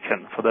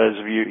bacon, for those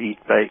of you who eat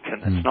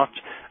bacon. It's not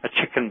a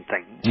chicken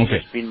thing. Okay.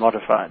 It's been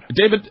modified.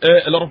 David,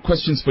 a lot of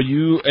questions for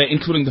you,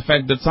 including the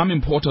fact that some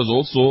importers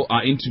also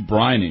are into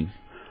brining.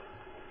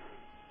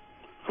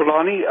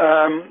 Fulani,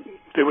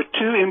 there were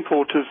two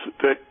importers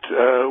that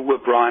were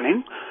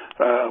brining.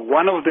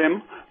 One of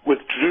them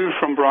withdrew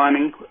from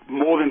brining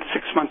more than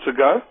 6 months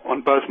ago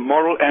on both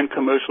moral and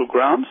commercial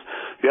grounds.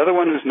 The other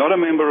one, who's not a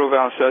member of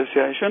our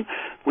association,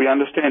 we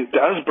understand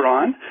does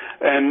brine,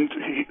 and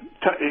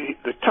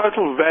the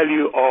total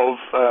value of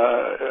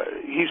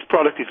his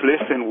product is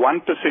less than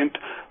 1%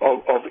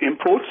 of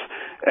imports.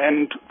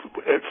 And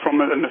from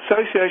an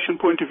association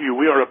point of view,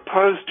 we are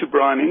opposed to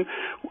brining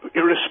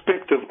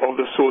irrespective of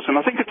the source. And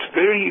I think it's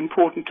very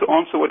important to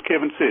answer what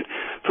Kevin said.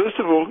 First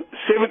of all,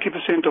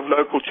 70% of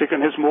local chicken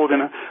has more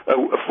than a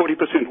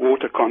 40%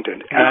 water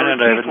content. No,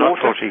 David,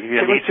 not 40.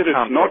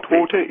 It's not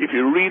water. If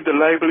you read the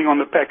labeling on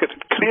the packet,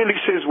 it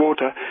clearly says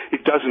water.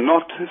 It does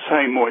not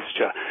say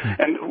moisture.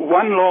 And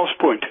one last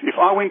point. If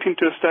I went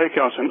into a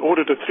steakhouse and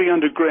ordered a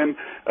 300-gram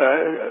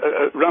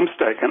rump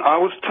steak, and I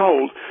was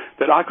told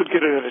that I could get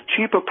it at a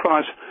cheaper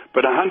price,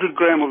 but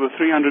 100-gram of the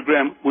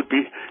 300-gram would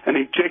be an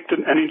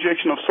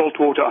injection of salt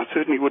water, I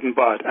certainly wouldn't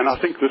buy it. And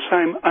I think the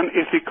same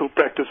unethical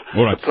practice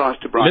applies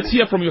to brining. Let's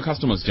hear from your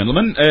customers,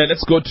 gentlemen.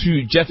 Let's go to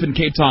Jeff in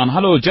Cape Town.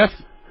 Hello, Jeff.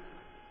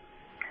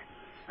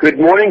 Good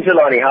morning,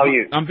 Jelani. How are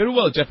you? I'm very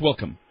well, Jeff.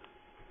 Welcome.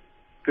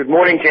 Good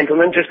morning,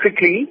 gentlemen. Just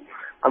quickly,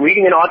 I'm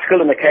reading an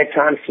article in the Cape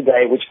Times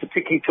today which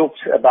particularly talks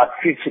about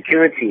food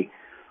security,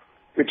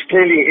 which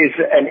clearly is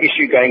an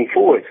issue going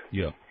forward.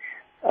 Yeah.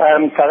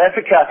 South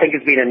Africa, I think,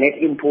 has been a net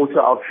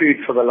importer of food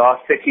for the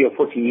last 30 or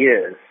 40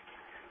 years.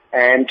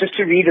 And just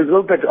to read a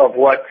little bit of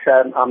what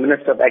our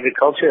Minister of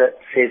Agriculture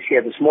says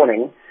here this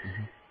morning,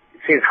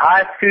 says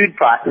high food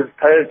prices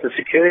pose a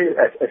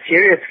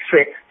serious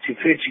threat to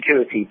food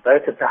security,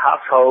 both at the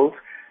household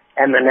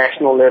and the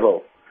national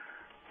level.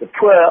 The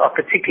poor are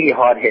particularly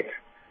hard hit.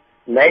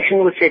 The nation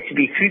was said to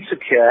be food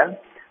secure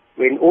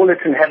when all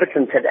its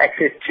inhabitants had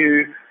access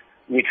to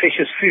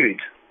nutritious food.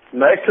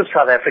 Most of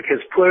South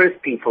Africa's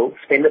poorest people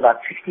spend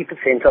about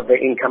 60% of their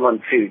income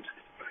on food.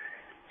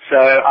 So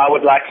I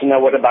would like to know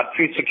what about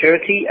food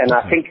security, and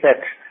I think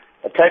that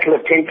a total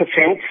of 10%,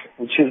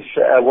 which is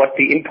what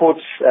the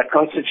imports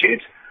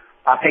constitute,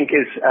 I think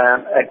is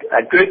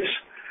a good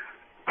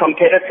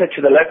competitor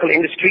to the local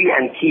industry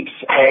and keeps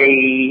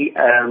a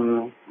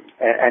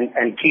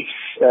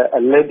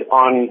lid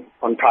on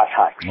price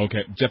hikes.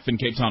 Okay, Jeff in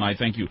Cape Town, I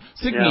thank you.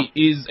 Sydney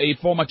is a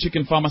former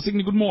chicken farmer.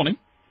 Sydney, good morning.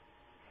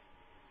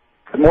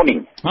 Good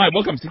morning. Hi,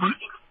 welcome, Sydney.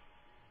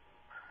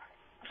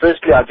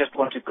 Firstly, I just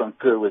want to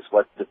concur with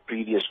what the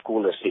previous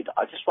caller said.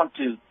 I just want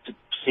to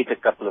set a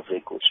couple of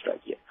records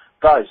straight here.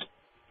 Guys,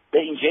 the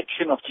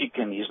injection of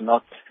chicken is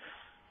not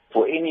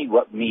for any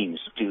means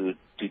to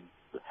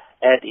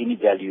add any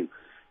value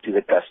to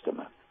the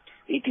customer.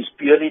 It is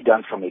purely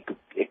done from an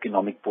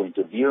economic point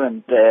of view,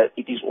 and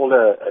it is all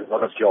a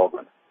lot of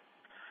jargon.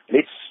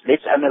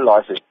 Let's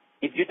analyze it.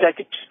 If you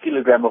take a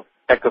 2-kilogram of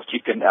pack of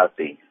chicken out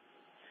there,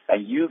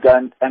 and you go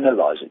and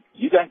analyze it,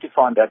 you're going to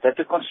find out that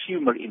the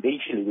consumer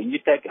eventually, when you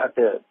take out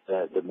the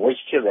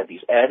moisture that is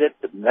added,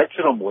 the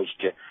natural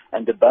moisture,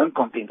 and the bone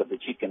content of the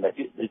chicken, that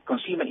the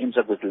consumer ends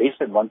up with less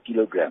than 1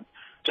 kilogram.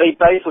 So you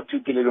pay for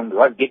 2 kilograms,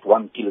 right, get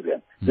 1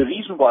 kilogram. The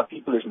reason why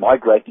people is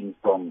migrating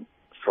from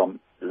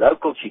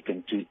local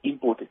chicken to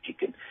imported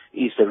chicken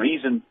is the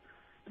reason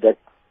that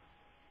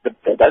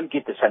they don't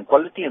get the same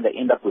quality and they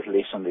end up with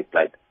less on their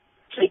plate.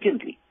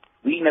 Secondly,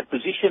 we're in a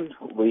position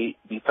where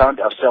we found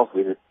ourselves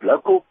where the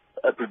local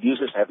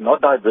producers have not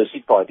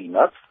diversified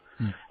enough,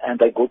 and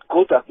they got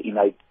caught up in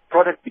a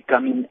product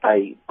becoming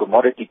a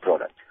commodity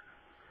product.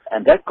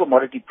 And that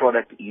commodity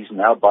product is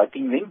now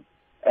biting them,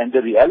 and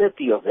the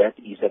reality of that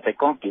is that they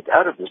can't get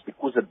out of this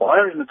because the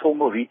buyer in the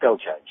formal retail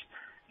chain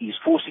is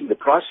forcing the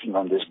pricing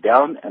on this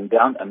down and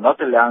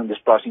not allowing this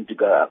pricing to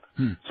go up.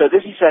 So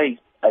this is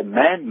a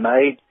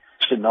man-made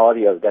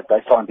scenario that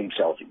they find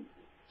themselves in.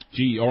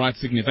 Gee, all right,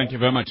 Sydney, thank you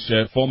very much,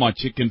 former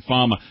chicken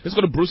farmer. Let's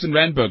go to Bruce in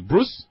Randburg.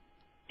 Bruce?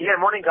 Yeah,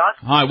 morning, guys.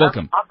 Hi,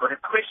 welcome. I've got a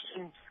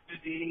question to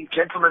the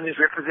gentleman who's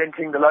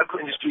representing the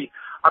local industry.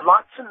 I'd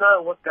like to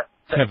know what the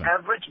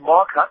average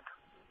markup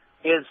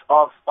is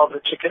of the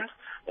chicken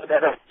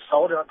that are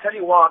sold. And I'll tell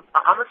you why.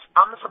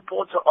 I'm a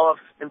supporter of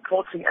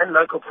importing and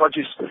local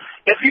produce.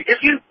 If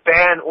you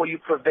ban or you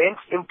prevent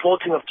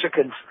importing of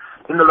chickens,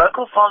 then the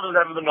local farmers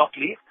have a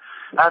monopoly.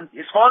 And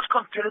as far as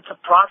competitive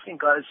pricing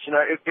goes,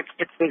 if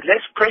there's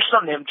less pressure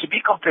on them to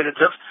be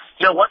competitive,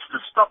 what's to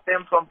stop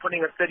them from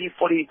putting a 30,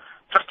 40,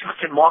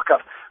 50% markup?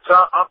 So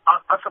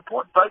I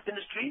support both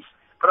industries,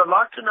 but I'd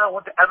like to know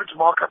what the average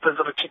markup is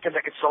of a chicken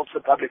that gets sold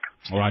to the public.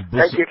 All right,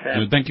 Bruce.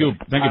 Thank you,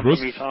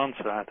 Bruce.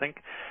 Answer, I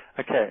think.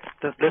 Okay,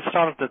 let's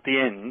start at the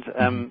end.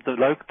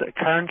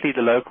 Currently,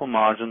 the local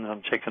margins on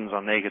chickens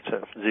are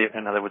negative.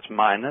 In other words,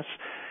 minus.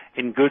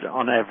 In good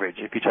on average,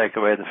 if you take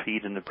away the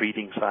feed and the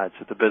breeding sides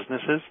of the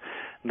businesses,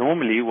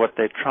 normally what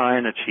they try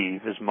and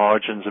achieve is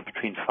margins of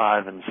between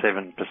 5 and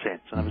 7%. In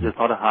other words, it's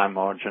not a high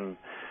margin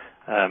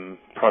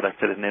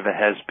product that it never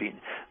has been.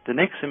 The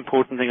next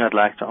important thing I'd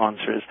like to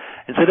answer is,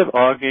 instead of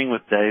arguing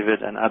with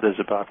David and others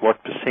about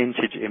what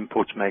percentage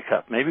imports make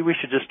up, maybe we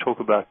should just talk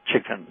about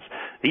chickens.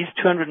 These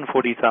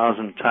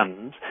 240,000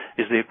 tons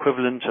is the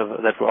equivalent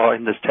of, that are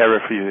in this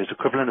tariff review, is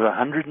equivalent of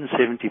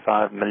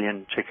 175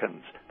 million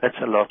chickens. That's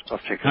a lot of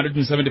chickens.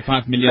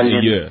 175 million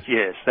a year.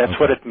 Yes, that's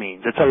what it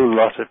means. It's a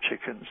lot of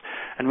chickens.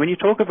 And when you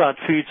talk about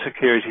food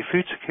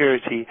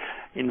security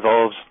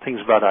involves things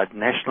about our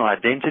national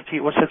identity.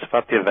 Also, it's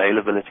about the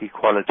availability,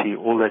 quality,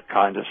 all that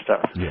kind of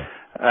stuff. Yeah.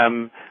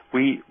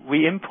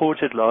 We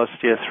imported last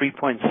year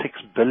 3.6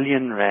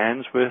 billion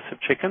rands worth of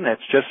chicken.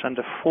 That's just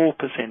under 4%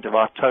 of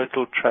our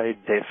total trade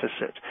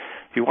deficit.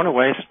 If you want to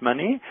waste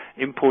money,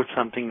 import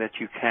something that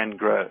you can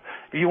grow.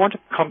 If you want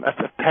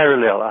a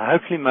parallel,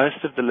 hopefully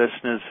most of the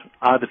listeners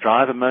either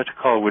drive a motor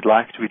car or would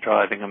like to be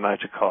driving a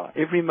motor car.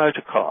 Every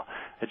motor car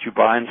that you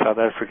buy in South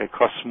Africa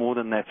costs more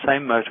than that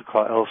same motor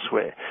car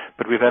elsewhere.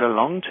 But we've had a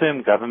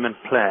long-term government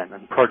plan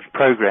and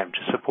program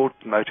to support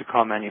motor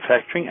car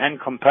manufacturing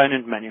and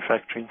component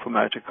manufacturing for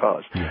motor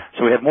cars. Yeah.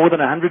 So we have more than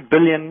 100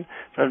 billion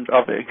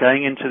of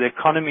going into the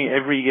economy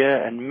every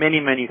year and many,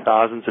 many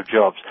thousands of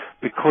jobs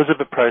because of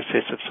a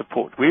process of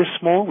support. We're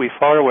small, we're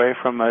far away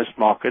from most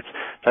markets.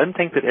 Don't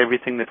think that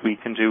everything that we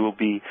can do will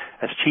be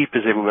as cheap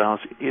as everywhere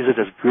else. Is it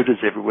as good as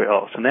everywhere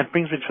else? And that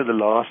brings me to the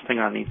last thing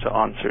I need to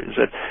answer, is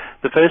that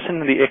the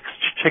person, the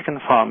ex-chicken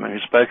farmer who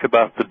spoke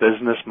about the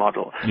business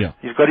model,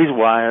 he's got his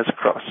wires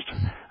crossed.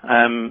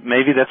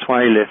 Maybe that's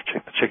why he left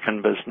the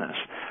chicken business.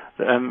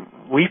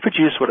 We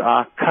produce what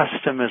our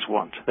customers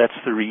want. That's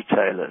the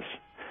retailers.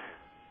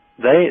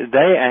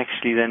 They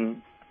actually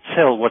then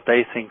sell what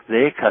they think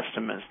their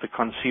customers, the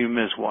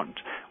consumers, want.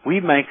 We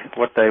make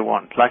what they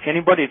want. Like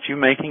anybody, if you're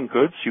making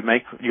goods, you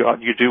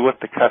do what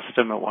the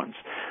customer wants.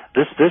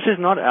 This is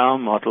not our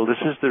model.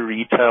 This is the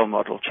retail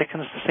model.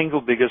 Chicken is the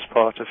single biggest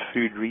part of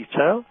food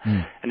retail.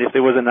 And if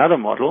there was another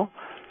model,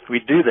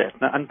 we'd do that.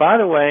 Now, and by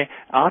the way,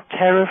 our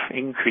tariff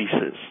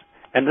increases,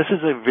 and this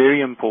is a very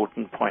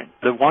important point,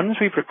 the ones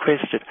we've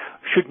requested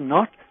should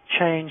not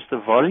change the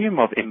volume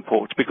of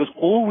imports, because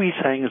all we're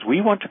saying is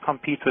we want to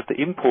compete with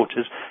the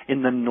importers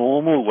in the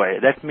normal way.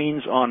 That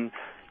means on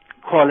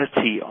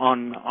quality,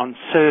 on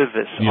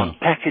service, on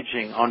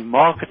packaging, on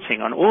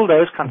marketing, on all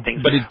those kind of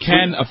things. But it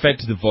can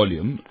affect the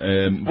volume,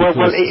 because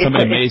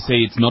somebody may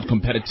say it's not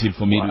competitive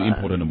for me to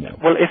import anymore.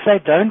 Well, if they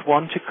don't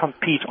want to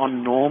compete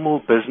on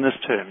normal business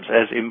terms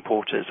as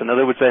importers, in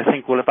other words, they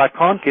think, well, if I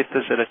can't get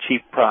this at a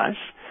cheap price,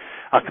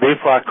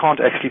 therefore I can't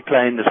actually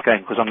play in this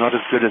game because I'm not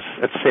as good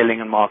at selling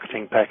and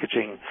marketing,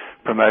 packaging,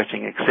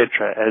 promoting,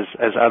 etc.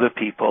 as other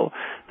people,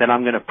 then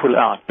I'm going to pull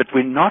out. But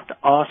we're not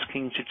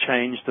asking to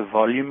change the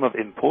volume of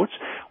imports.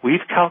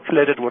 We've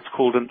calculated what's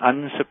called an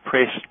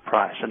unsuppressed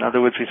price. In other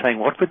words, we're saying,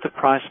 what would the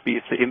price be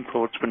if the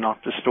imports were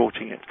not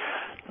distorting it?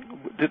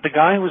 The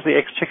guy who was the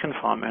ex-chicken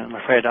farmer, I'm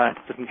afraid I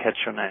didn't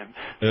catch your name.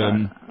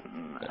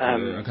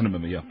 I can't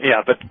remember, yeah.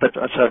 Yeah, but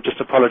so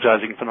just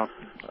apologizing for not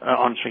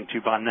answering to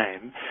you by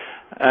name,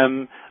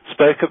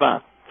 spoke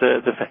about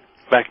the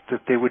fact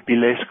that there would be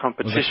less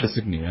competition. Well,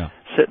 Sydney, yeah.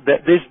 So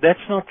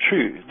that's not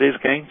true. There's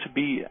going to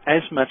be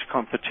as much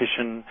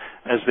competition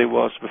as there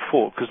was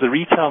before, because the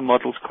retail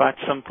model is quite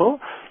simple.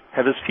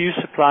 Have as few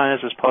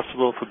suppliers as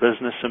possible for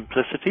business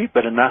simplicity,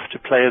 but enough to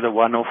play the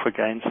one off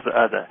against the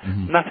other.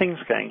 Nothing's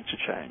going to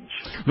change.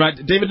 Right,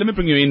 David, let me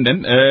bring you in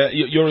then.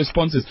 Your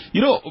responses. You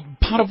know,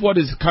 part of what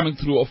is coming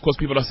through, of course,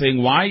 people are saying,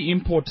 why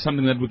import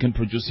something that we can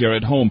produce here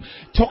at home?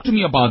 Talk to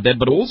me about that,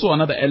 but also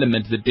another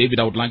element that, David,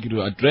 I would like you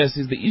to address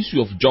is the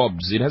issue of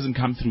jobs. It hasn't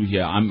come through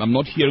here. I'm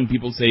not hearing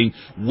people saying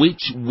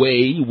which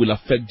way will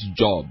affect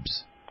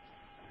jobs.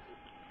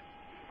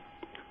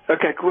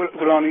 Okay,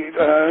 Kulani.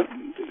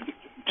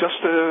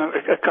 Just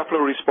a couple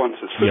of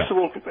responses. First of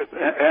all,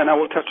 and I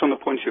will touch on the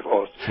points you've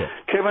asked. Sure.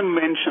 Kevin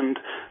mentioned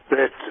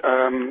that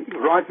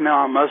right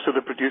now most of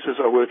the producers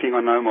are working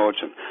on no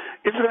margin.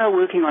 If they are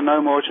working on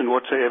no margin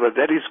whatsoever,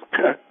 that is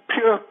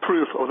pure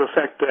proof of the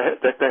fact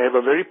that they have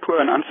a very poor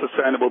and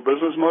unsustainable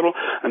business model,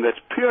 and that's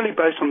purely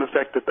based on the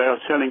fact that they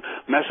are selling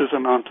massive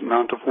amount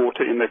of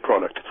water in their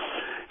product.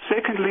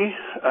 Secondly,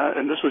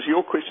 and this was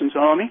your question,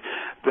 Arnie,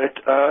 that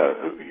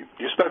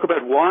you spoke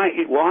about why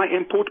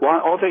import, why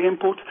are they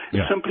import?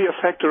 It's simply a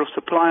factor of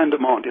supply and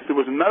demand. If there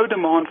was no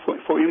demand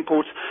for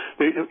imports,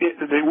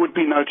 there would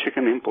be no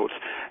chicken imports.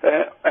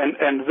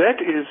 And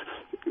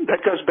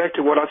that goes back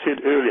to what I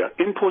said earlier.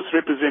 Imports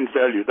represent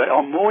value. They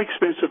are more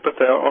expensive, but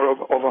they are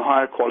of a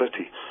higher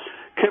quality.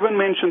 Kevin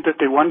mentioned that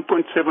there are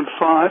 1.75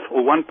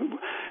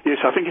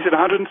 I think he said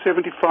 175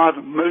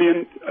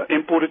 million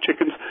imported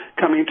chickens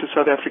coming into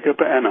South Africa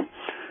per annum.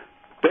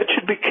 That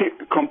should be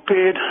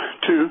compared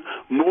to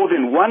more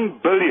than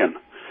 1 billion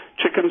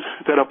chickens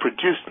that are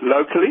produced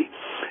locally,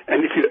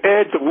 and if you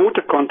add the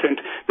water content,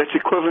 that's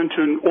equivalent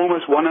to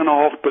almost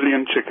 1.5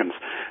 billion chickens.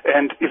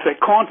 And if they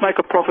can't make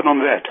a profit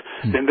on that,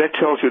 then that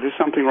tells you there's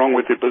something wrong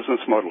with their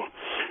business model.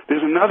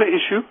 There's another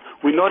issue.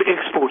 We're not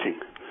exporting.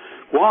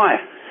 Why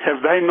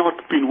have they not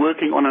been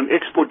working on an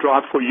export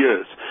drive for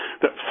years?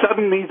 That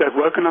suddenly they've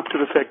woken up to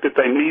the fact that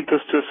they need this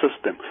to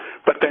assist them,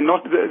 but they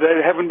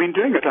haven't been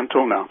doing it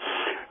until now.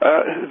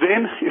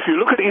 Then, if you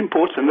look at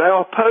imports, and they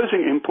are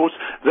opposing imports,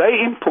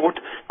 they import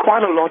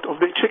quite a lot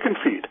of their chicken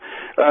feed.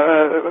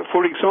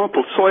 For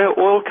example, soya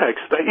oil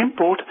cakes, they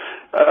import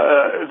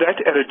that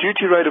at a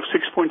duty rate of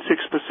 6.6%.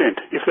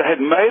 If they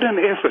had made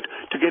an effort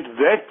to get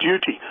that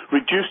duty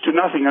reduced to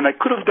nothing, and they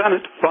could have done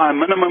it via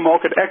minimum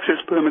market access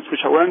permits,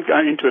 which I won't go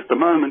into at the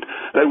moment,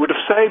 they would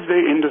have saved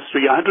their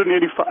industry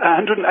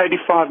 185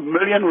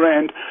 million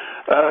rand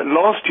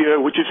last year,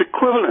 which is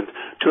equivalent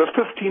to a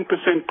 15%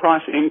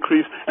 price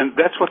increase, and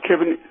that's what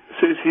Kevin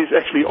says he's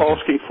actually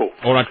asking for.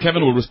 All right,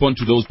 Kevin will respond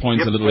to those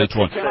points a little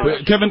later on.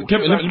 Kevin,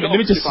 let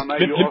me just...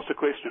 You ask the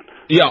question.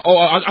 Yeah,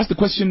 I'll ask the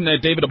question,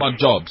 David, about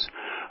jobs.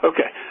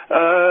 Okay.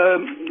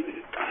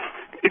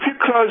 If you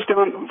close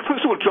down, first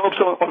of all, jobs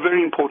are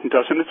very important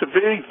to us, and it's a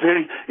very,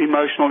 very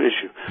emotional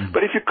issue.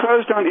 But if you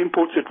close down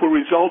imports, it will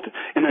result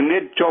in a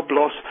net job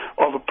loss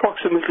of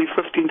approximately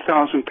 15,000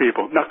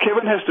 people. Now,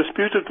 Kevin has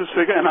disputed this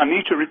figure, and I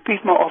need to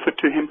repeat my offer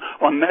to him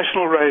on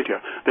national radio,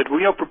 that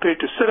we are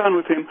prepared to sit down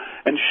with him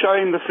and show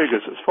him the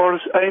figures. As far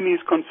as Amy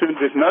is concerned,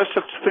 there's no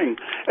such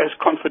thing as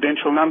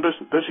confidential numbers.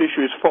 This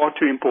issue is far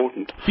too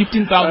important.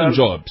 15,000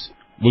 jobs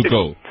will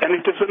go. And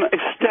it is an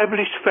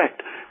established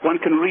fact. One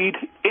can read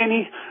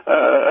any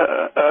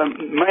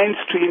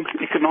mainstream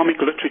economic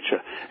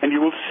literature, and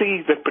you will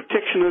see that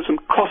protectionism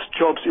costs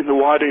jobs in the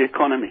wider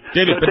economy.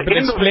 David, but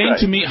explain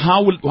to me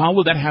how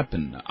will that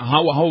happen?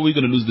 How are we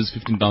going to lose these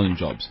 15,000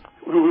 jobs?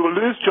 will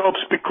lose jobs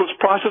because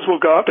prices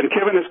will go up, and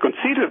Kevin has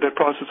conceded that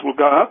prices will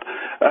go up,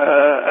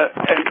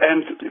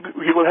 and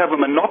you will have a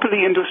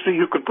monopoly industry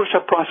who can push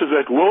up prices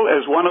at will,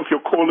 as one of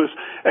your callers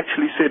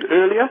actually said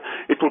earlier.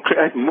 It will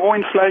create more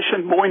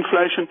inflation. More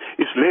inflation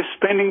is less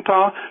spending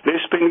power.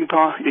 Less spending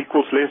power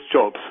equals less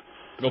jobs.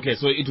 Okay,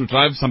 so it will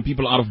drive some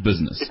people out of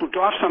business. It will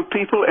drive some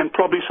people and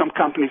probably some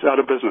companies out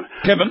of business.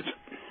 Kevin?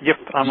 Yep,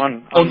 I'm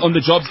on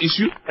the jobs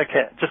issue?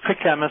 Okay, just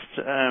quickly, I must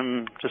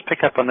just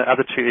pick up on the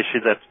other two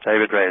issues that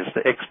David raised,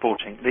 the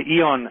exporting. The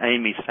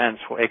AMI stands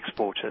for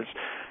exporters.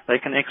 They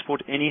can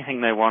export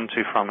anything they want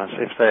to from us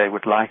if they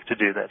would like to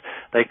do that.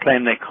 They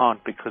claim they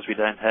can't because we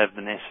don't have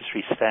the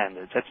necessary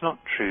standards. That's not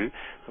true.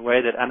 The way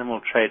that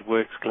animal trade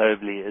works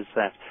globally is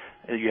that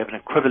you have an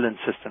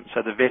equivalent system.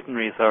 So the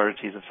veterinary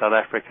authorities of South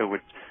Africa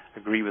would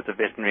agree with the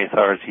veterinary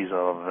authorities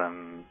of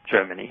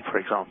Germany, for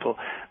example,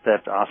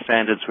 that our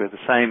standards were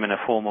the same in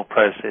a formal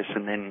process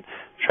and then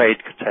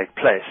trade could take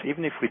place.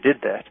 Even if we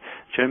did that,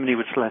 Germany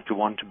would still have to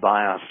want to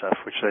buy our stuff,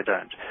 which they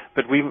don't.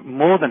 But we're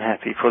more than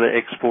happy for the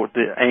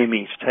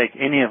AMI to take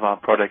any of our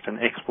product and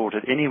export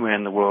it anywhere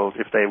in the world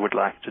if they would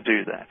like to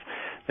do that.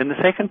 Then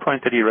the second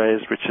point that he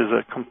raised, which is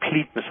a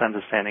complete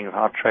misunderstanding of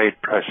how trade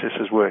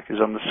processes work, is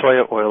on the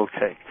soya oil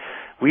cake.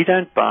 We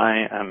don't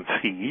buy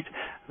feed.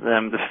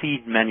 The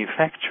feed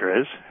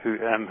manufacturers,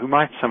 who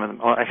might, some of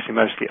them are actually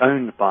mostly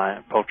owned by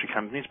poultry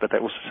companies, but they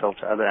also sell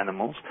to other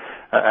animals,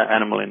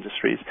 animal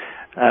industries.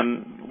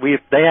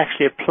 They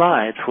actually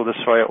applied for the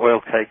soya oil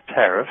cake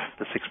tariff,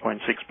 the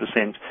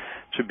 6.6%,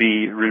 to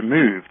be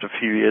removed a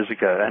few years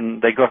ago,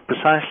 and they got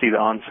precisely the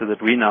answer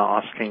that we're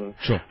now asking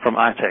from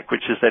ITAC,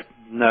 which is that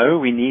no,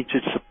 we need to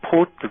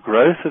support the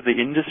growth of the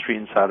industry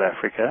in South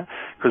Africa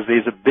because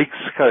there's a big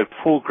scope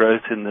for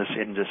growth in this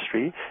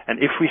industry, and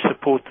if we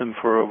support them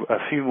for a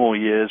few more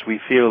years,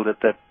 we feel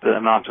that the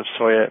amount of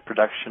soya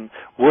production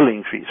will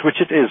increase, which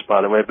it is,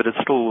 by the way, but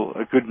it's still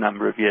a good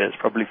number of years,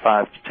 probably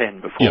 5 to 10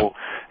 before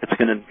it's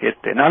going to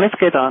get there. Now let's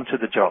get on to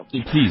the job.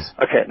 Please.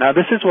 Okay, now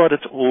this is what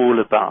it's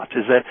all about,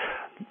 is that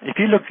if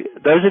you look,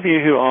 those of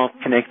you who are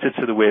connected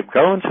to the web,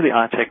 go onto the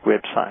ITAC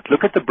website,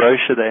 look at the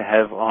brochure they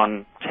have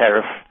on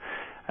tariff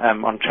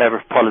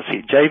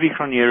policy. JB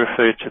Cronje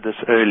referred to this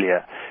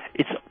earlier.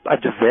 It's a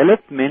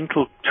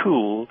developmental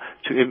tool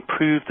to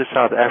improve the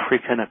South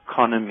African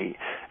economy.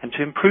 And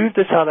to improve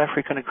the South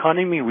African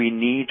economy, we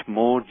need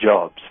more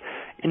jobs.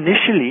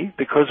 Initially,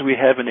 because we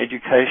have an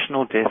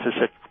educational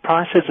deficit,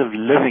 prices of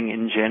living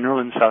in general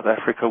in South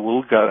Africa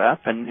will go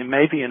up, and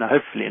maybe and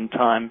hopefully in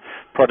time,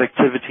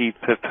 productivity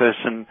per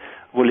person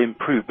will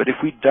improve. But if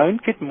we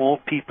don't get more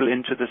people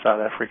into the South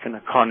African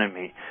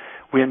economy,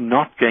 we're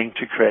not going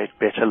to create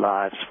better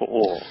lives for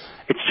all.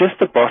 It's just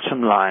the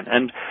bottom line.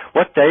 And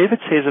what David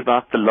says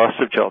about the loss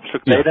of jobs,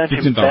 look, they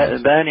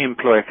only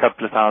employ a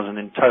couple of thousand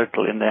in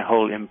total in their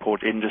whole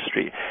import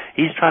industry.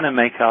 He's trying to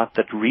make out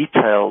that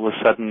retail will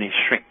suddenly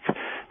shrink.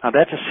 Now,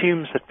 that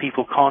assumes that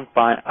people can't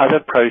buy other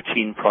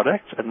protein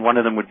products, and one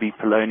of them would be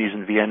polonies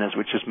and Viennas,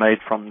 which is made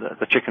from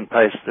the chicken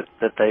paste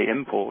that they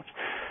import.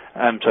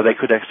 So they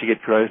could actually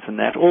get growth in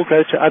that, or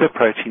go to other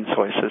protein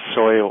sources,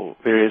 soy or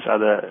various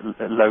other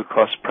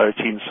low-cost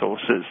protein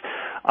sources.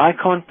 I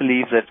can't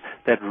believe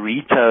that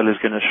retail is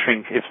going to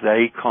shrink if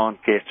they can't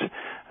get,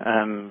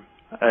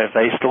 if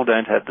they still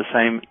don't have the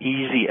same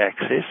easy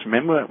access.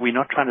 Remember, we're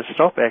not trying to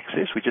stop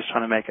access, we're just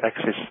trying to make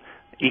access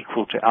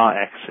equal to our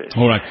access.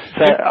 All right.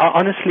 So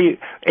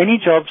honestly, any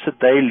jobs that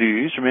they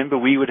lose, remember,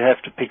 we would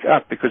have to pick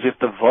up, because if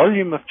the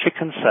volume of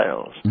chicken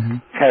sales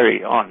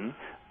carry on,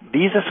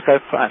 these are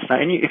scope for us.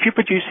 Now, if you're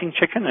producing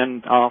chicken,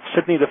 and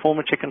Sydney, the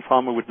former chicken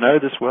farmer, would know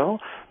this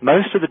well,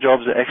 most of the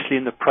jobs are actually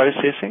in the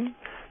processing,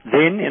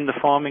 then in the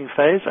farming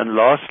phase, and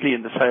lastly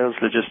in the sales,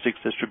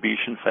 logistics,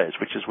 distribution phase,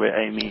 which is where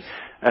AMI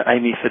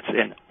fits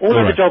in. All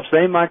of the jobs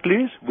they might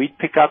lose, we'd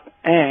pick up,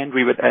 and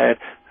we would add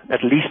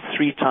at least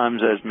 3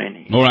 times as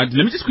many. All right.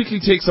 Let me just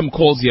quickly take some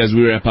calls here as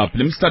we wrap up.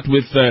 Let me start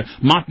with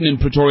Martin in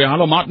Pretoria.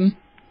 Hello, Martin.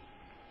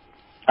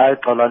 Hi,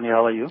 Polani.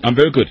 How are you? I'm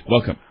very good.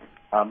 Welcome.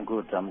 I'm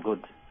good.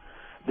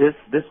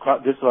 This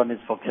one is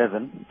for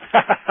Kevin.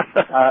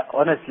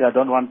 Honestly, I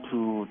don't want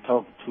to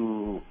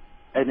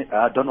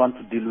I don't want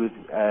to deal with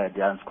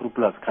the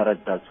unscrupulous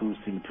characters who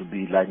seem to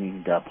be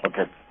lining their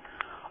pockets.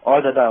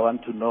 All that I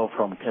want to know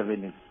from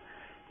Kevin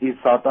is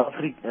South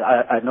Africa.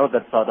 I know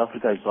that South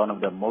Africa is one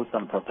of the most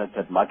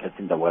unprotected markets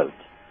in the world.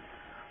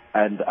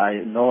 And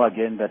I know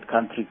again that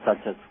countries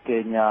such as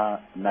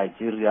Kenya,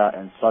 Nigeria,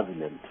 and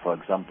Swaziland, for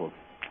example,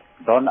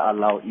 don't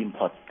allow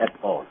imports at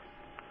all.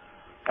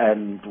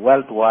 And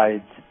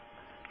worldwide,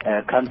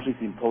 countries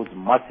impose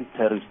massive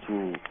tariffs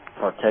to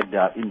protect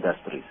their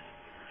industries.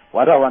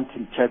 What I want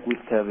to check with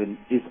Kevin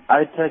is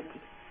ITAC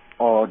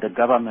or the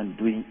government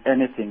doing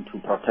anything to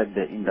protect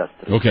the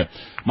industry? Okay.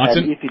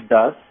 Martin? And if it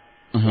does,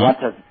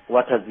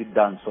 what has it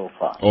done so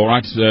far? All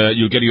right.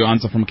 You'll get your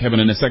answer from Kevin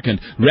in a second.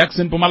 Rex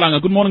in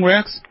Mpumalanga. Good morning,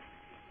 Rex.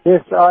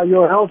 Yes,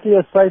 your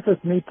healthiest,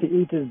 safest meat to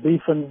eat is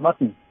beef and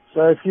mutton.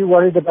 So if you're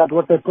worried about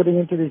what they're putting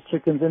into these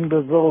chickens in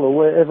Brazil or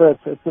wherever,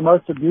 it's the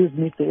most abused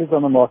meat there is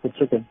on the market,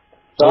 chicken.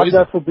 So I'd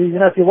go for beef.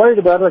 If you're worried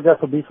about it, I'd go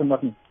for beef and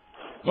mutton.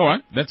 All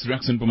right, that's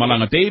Rex in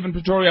Mpumalanga. Dave in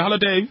Pretoria. Hello,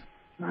 Dave.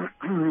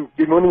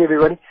 Good morning,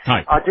 everybody.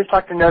 Hi. I'd just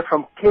like to know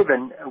from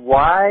Kevin,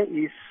 why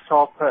is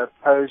SAfm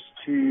opposed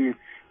to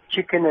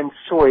chicken and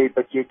soy,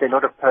 but yet they're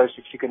not opposed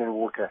to chicken and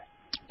water?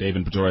 Dave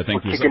in Pretoria,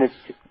 thank you.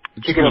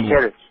 Chicken and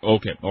carrots.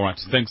 Okay, all right.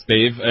 Thanks,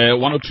 Dave.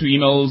 One or two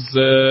emails.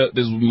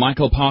 There's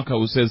Michael Parker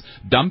who says,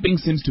 dumping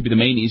seems to be the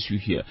main issue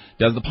here.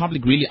 Does the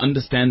public really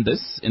understand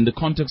this? In the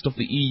context of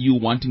the EU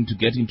wanting to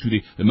get into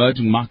the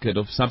emerging market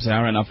of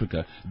sub-Saharan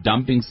Africa,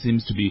 dumping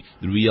seems to be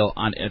the real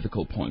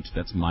unethical point.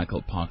 That's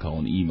Michael Parker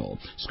on email.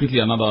 Just quickly,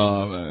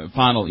 another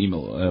final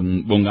email.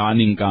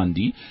 Bongani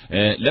Ngandi.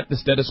 Let the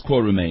status quo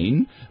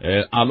remain.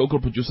 Our local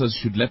producers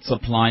should let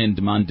supply and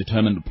demand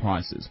determine the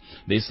prices.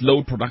 They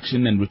slowed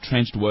production and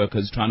retrenched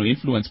workers trying to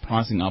influence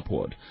pricing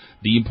upward.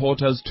 The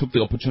importers took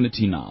the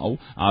opportunity now.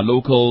 Our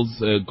locals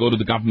go to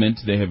the government.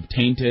 They have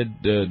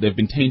they've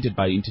been tainted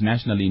by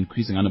internationally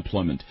increasing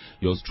unemployment.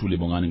 Yours truly,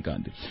 Bongani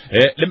Nkandi.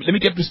 Let me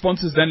get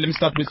responses then. Let me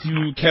start with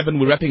you, Kevin.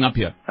 We're wrapping up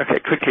here. Okay,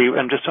 quickly,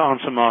 and just to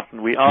answer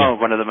Martin, we are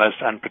one of the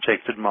most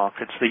unprotected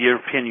markets. The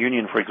European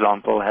Union, for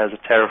example, has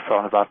a tariff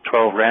on about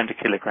 12 rand a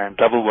kilogram,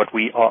 double what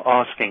we are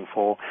asking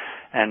for,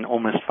 and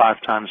almost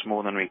 5 times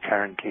more than we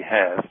currently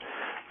have.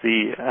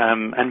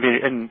 And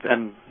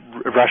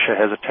Russia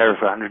has a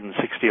tariff of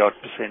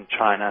 160-odd%,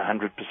 China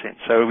 100%.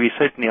 So we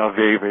certainly are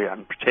very, very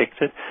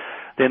unprotected.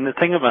 Then the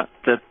thing about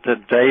that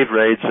Dave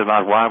raised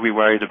about why we're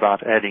worried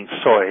about adding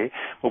soy,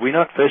 well,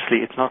 firstly,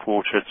 it's not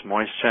water, it's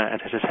moisture,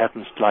 and it just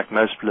happens, like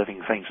most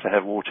living things, to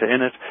have water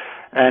in it.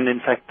 And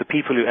in fact, the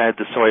people who add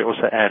the soy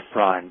also add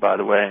brine, by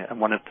the way, and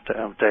one of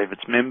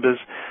David's members.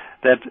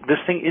 That this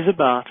thing is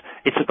about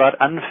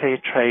unfair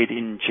trade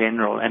in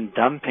general, and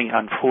dumping,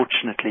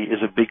 unfortunately,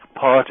 is a big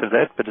part of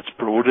that, but it's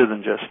broader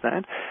than just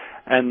that.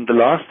 And the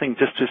last thing,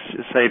 just to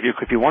say,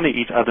 if you want to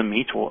eat other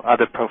meat or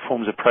other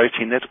forms of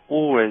protein, that's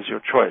always your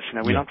choice.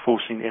 We're not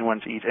forcing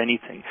anyone to eat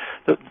anything.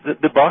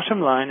 The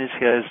bottom line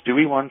here is, do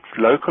we want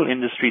local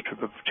industry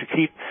to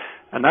keep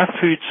enough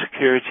food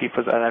security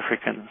for South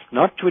Africans?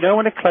 We don't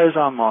want to close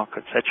our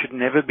markets. That should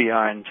never be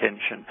our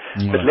intention.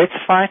 Yeah. But let's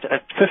fight a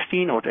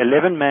 15 or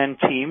 11-man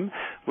team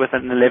with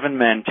an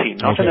 11-man team,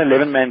 not an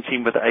 11-man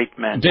team with an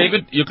 8-man team.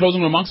 David, your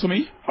closing remarks for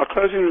me? My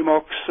closing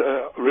remarks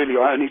really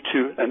are only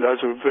two, and those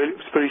are very,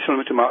 very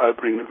similar to my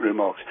opening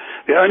remarks.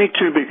 There are only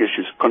two big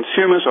issues.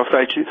 Consumers are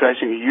facing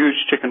a huge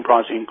chicken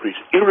price increase,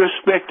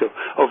 irrespective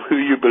of who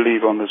you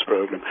believe on this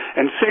program.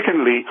 And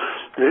secondly,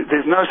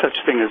 there's no such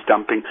thing as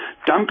dumping.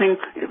 Dumping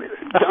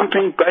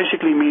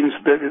basically means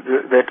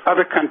that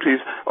other countries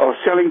are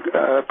selling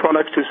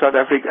products to South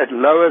Africa at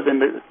lower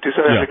than their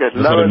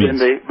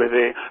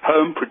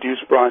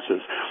home-produced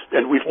prices,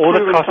 and we've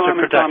proven time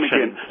and time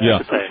again the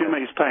consumer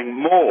is paying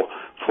more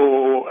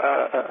for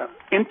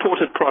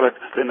imported product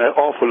than they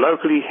are for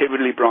locally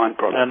heavily brined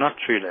product. Not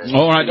true, Dave.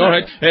 All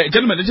right.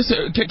 Gentlemen,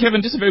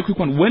 Kevin, just a very quick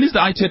one. When is the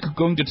ITEC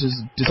going to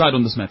decide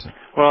on this matter?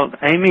 Well,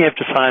 AMI have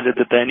decided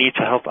that they need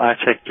to help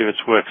ITEC do its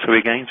work, so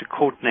we're going to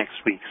court next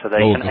week so they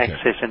can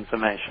access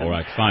information. All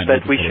right, fine.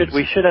 But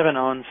we should have an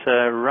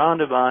answer around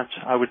about,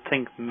 I would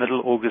think,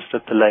 middle August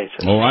at the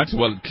latest. All right.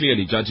 Well,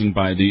 clearly, judging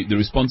by the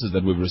responses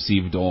that we've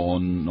received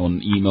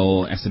on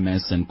email,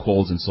 SMS, and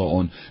calls and so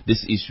on,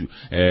 this issue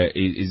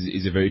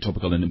is a very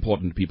topical and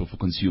important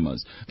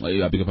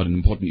an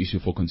important issue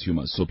for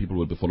consumers. So people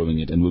will be following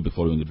it, and will be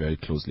following it very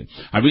closely.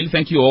 I really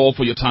thank you all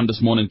for your time this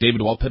morning.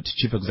 David Walpert,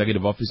 Chief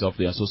Executive Officer of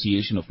the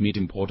Association of Meat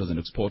Importers and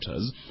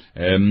Exporters,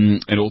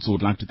 and also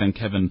would like to thank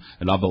Kevin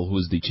Lovell, who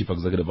is the Chief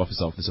Executive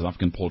Officer of the South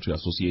African Poultry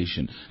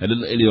Association. A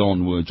little earlier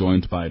on, we were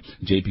joined by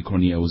JP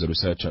Cornier, who is a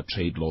researcher at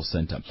Trade Law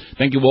Center.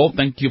 Thank you all.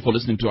 Thank you for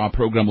listening to our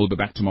program. We'll be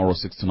back tomorrow,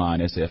 6 to 9,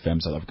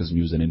 SAfm, South Africa's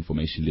news and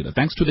information leader.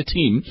 Thanks to the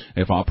team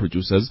of our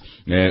producers.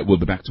 We'll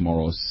be back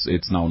tomorrow.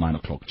 It's now 9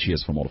 o'clock.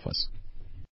 Cheers from all of us.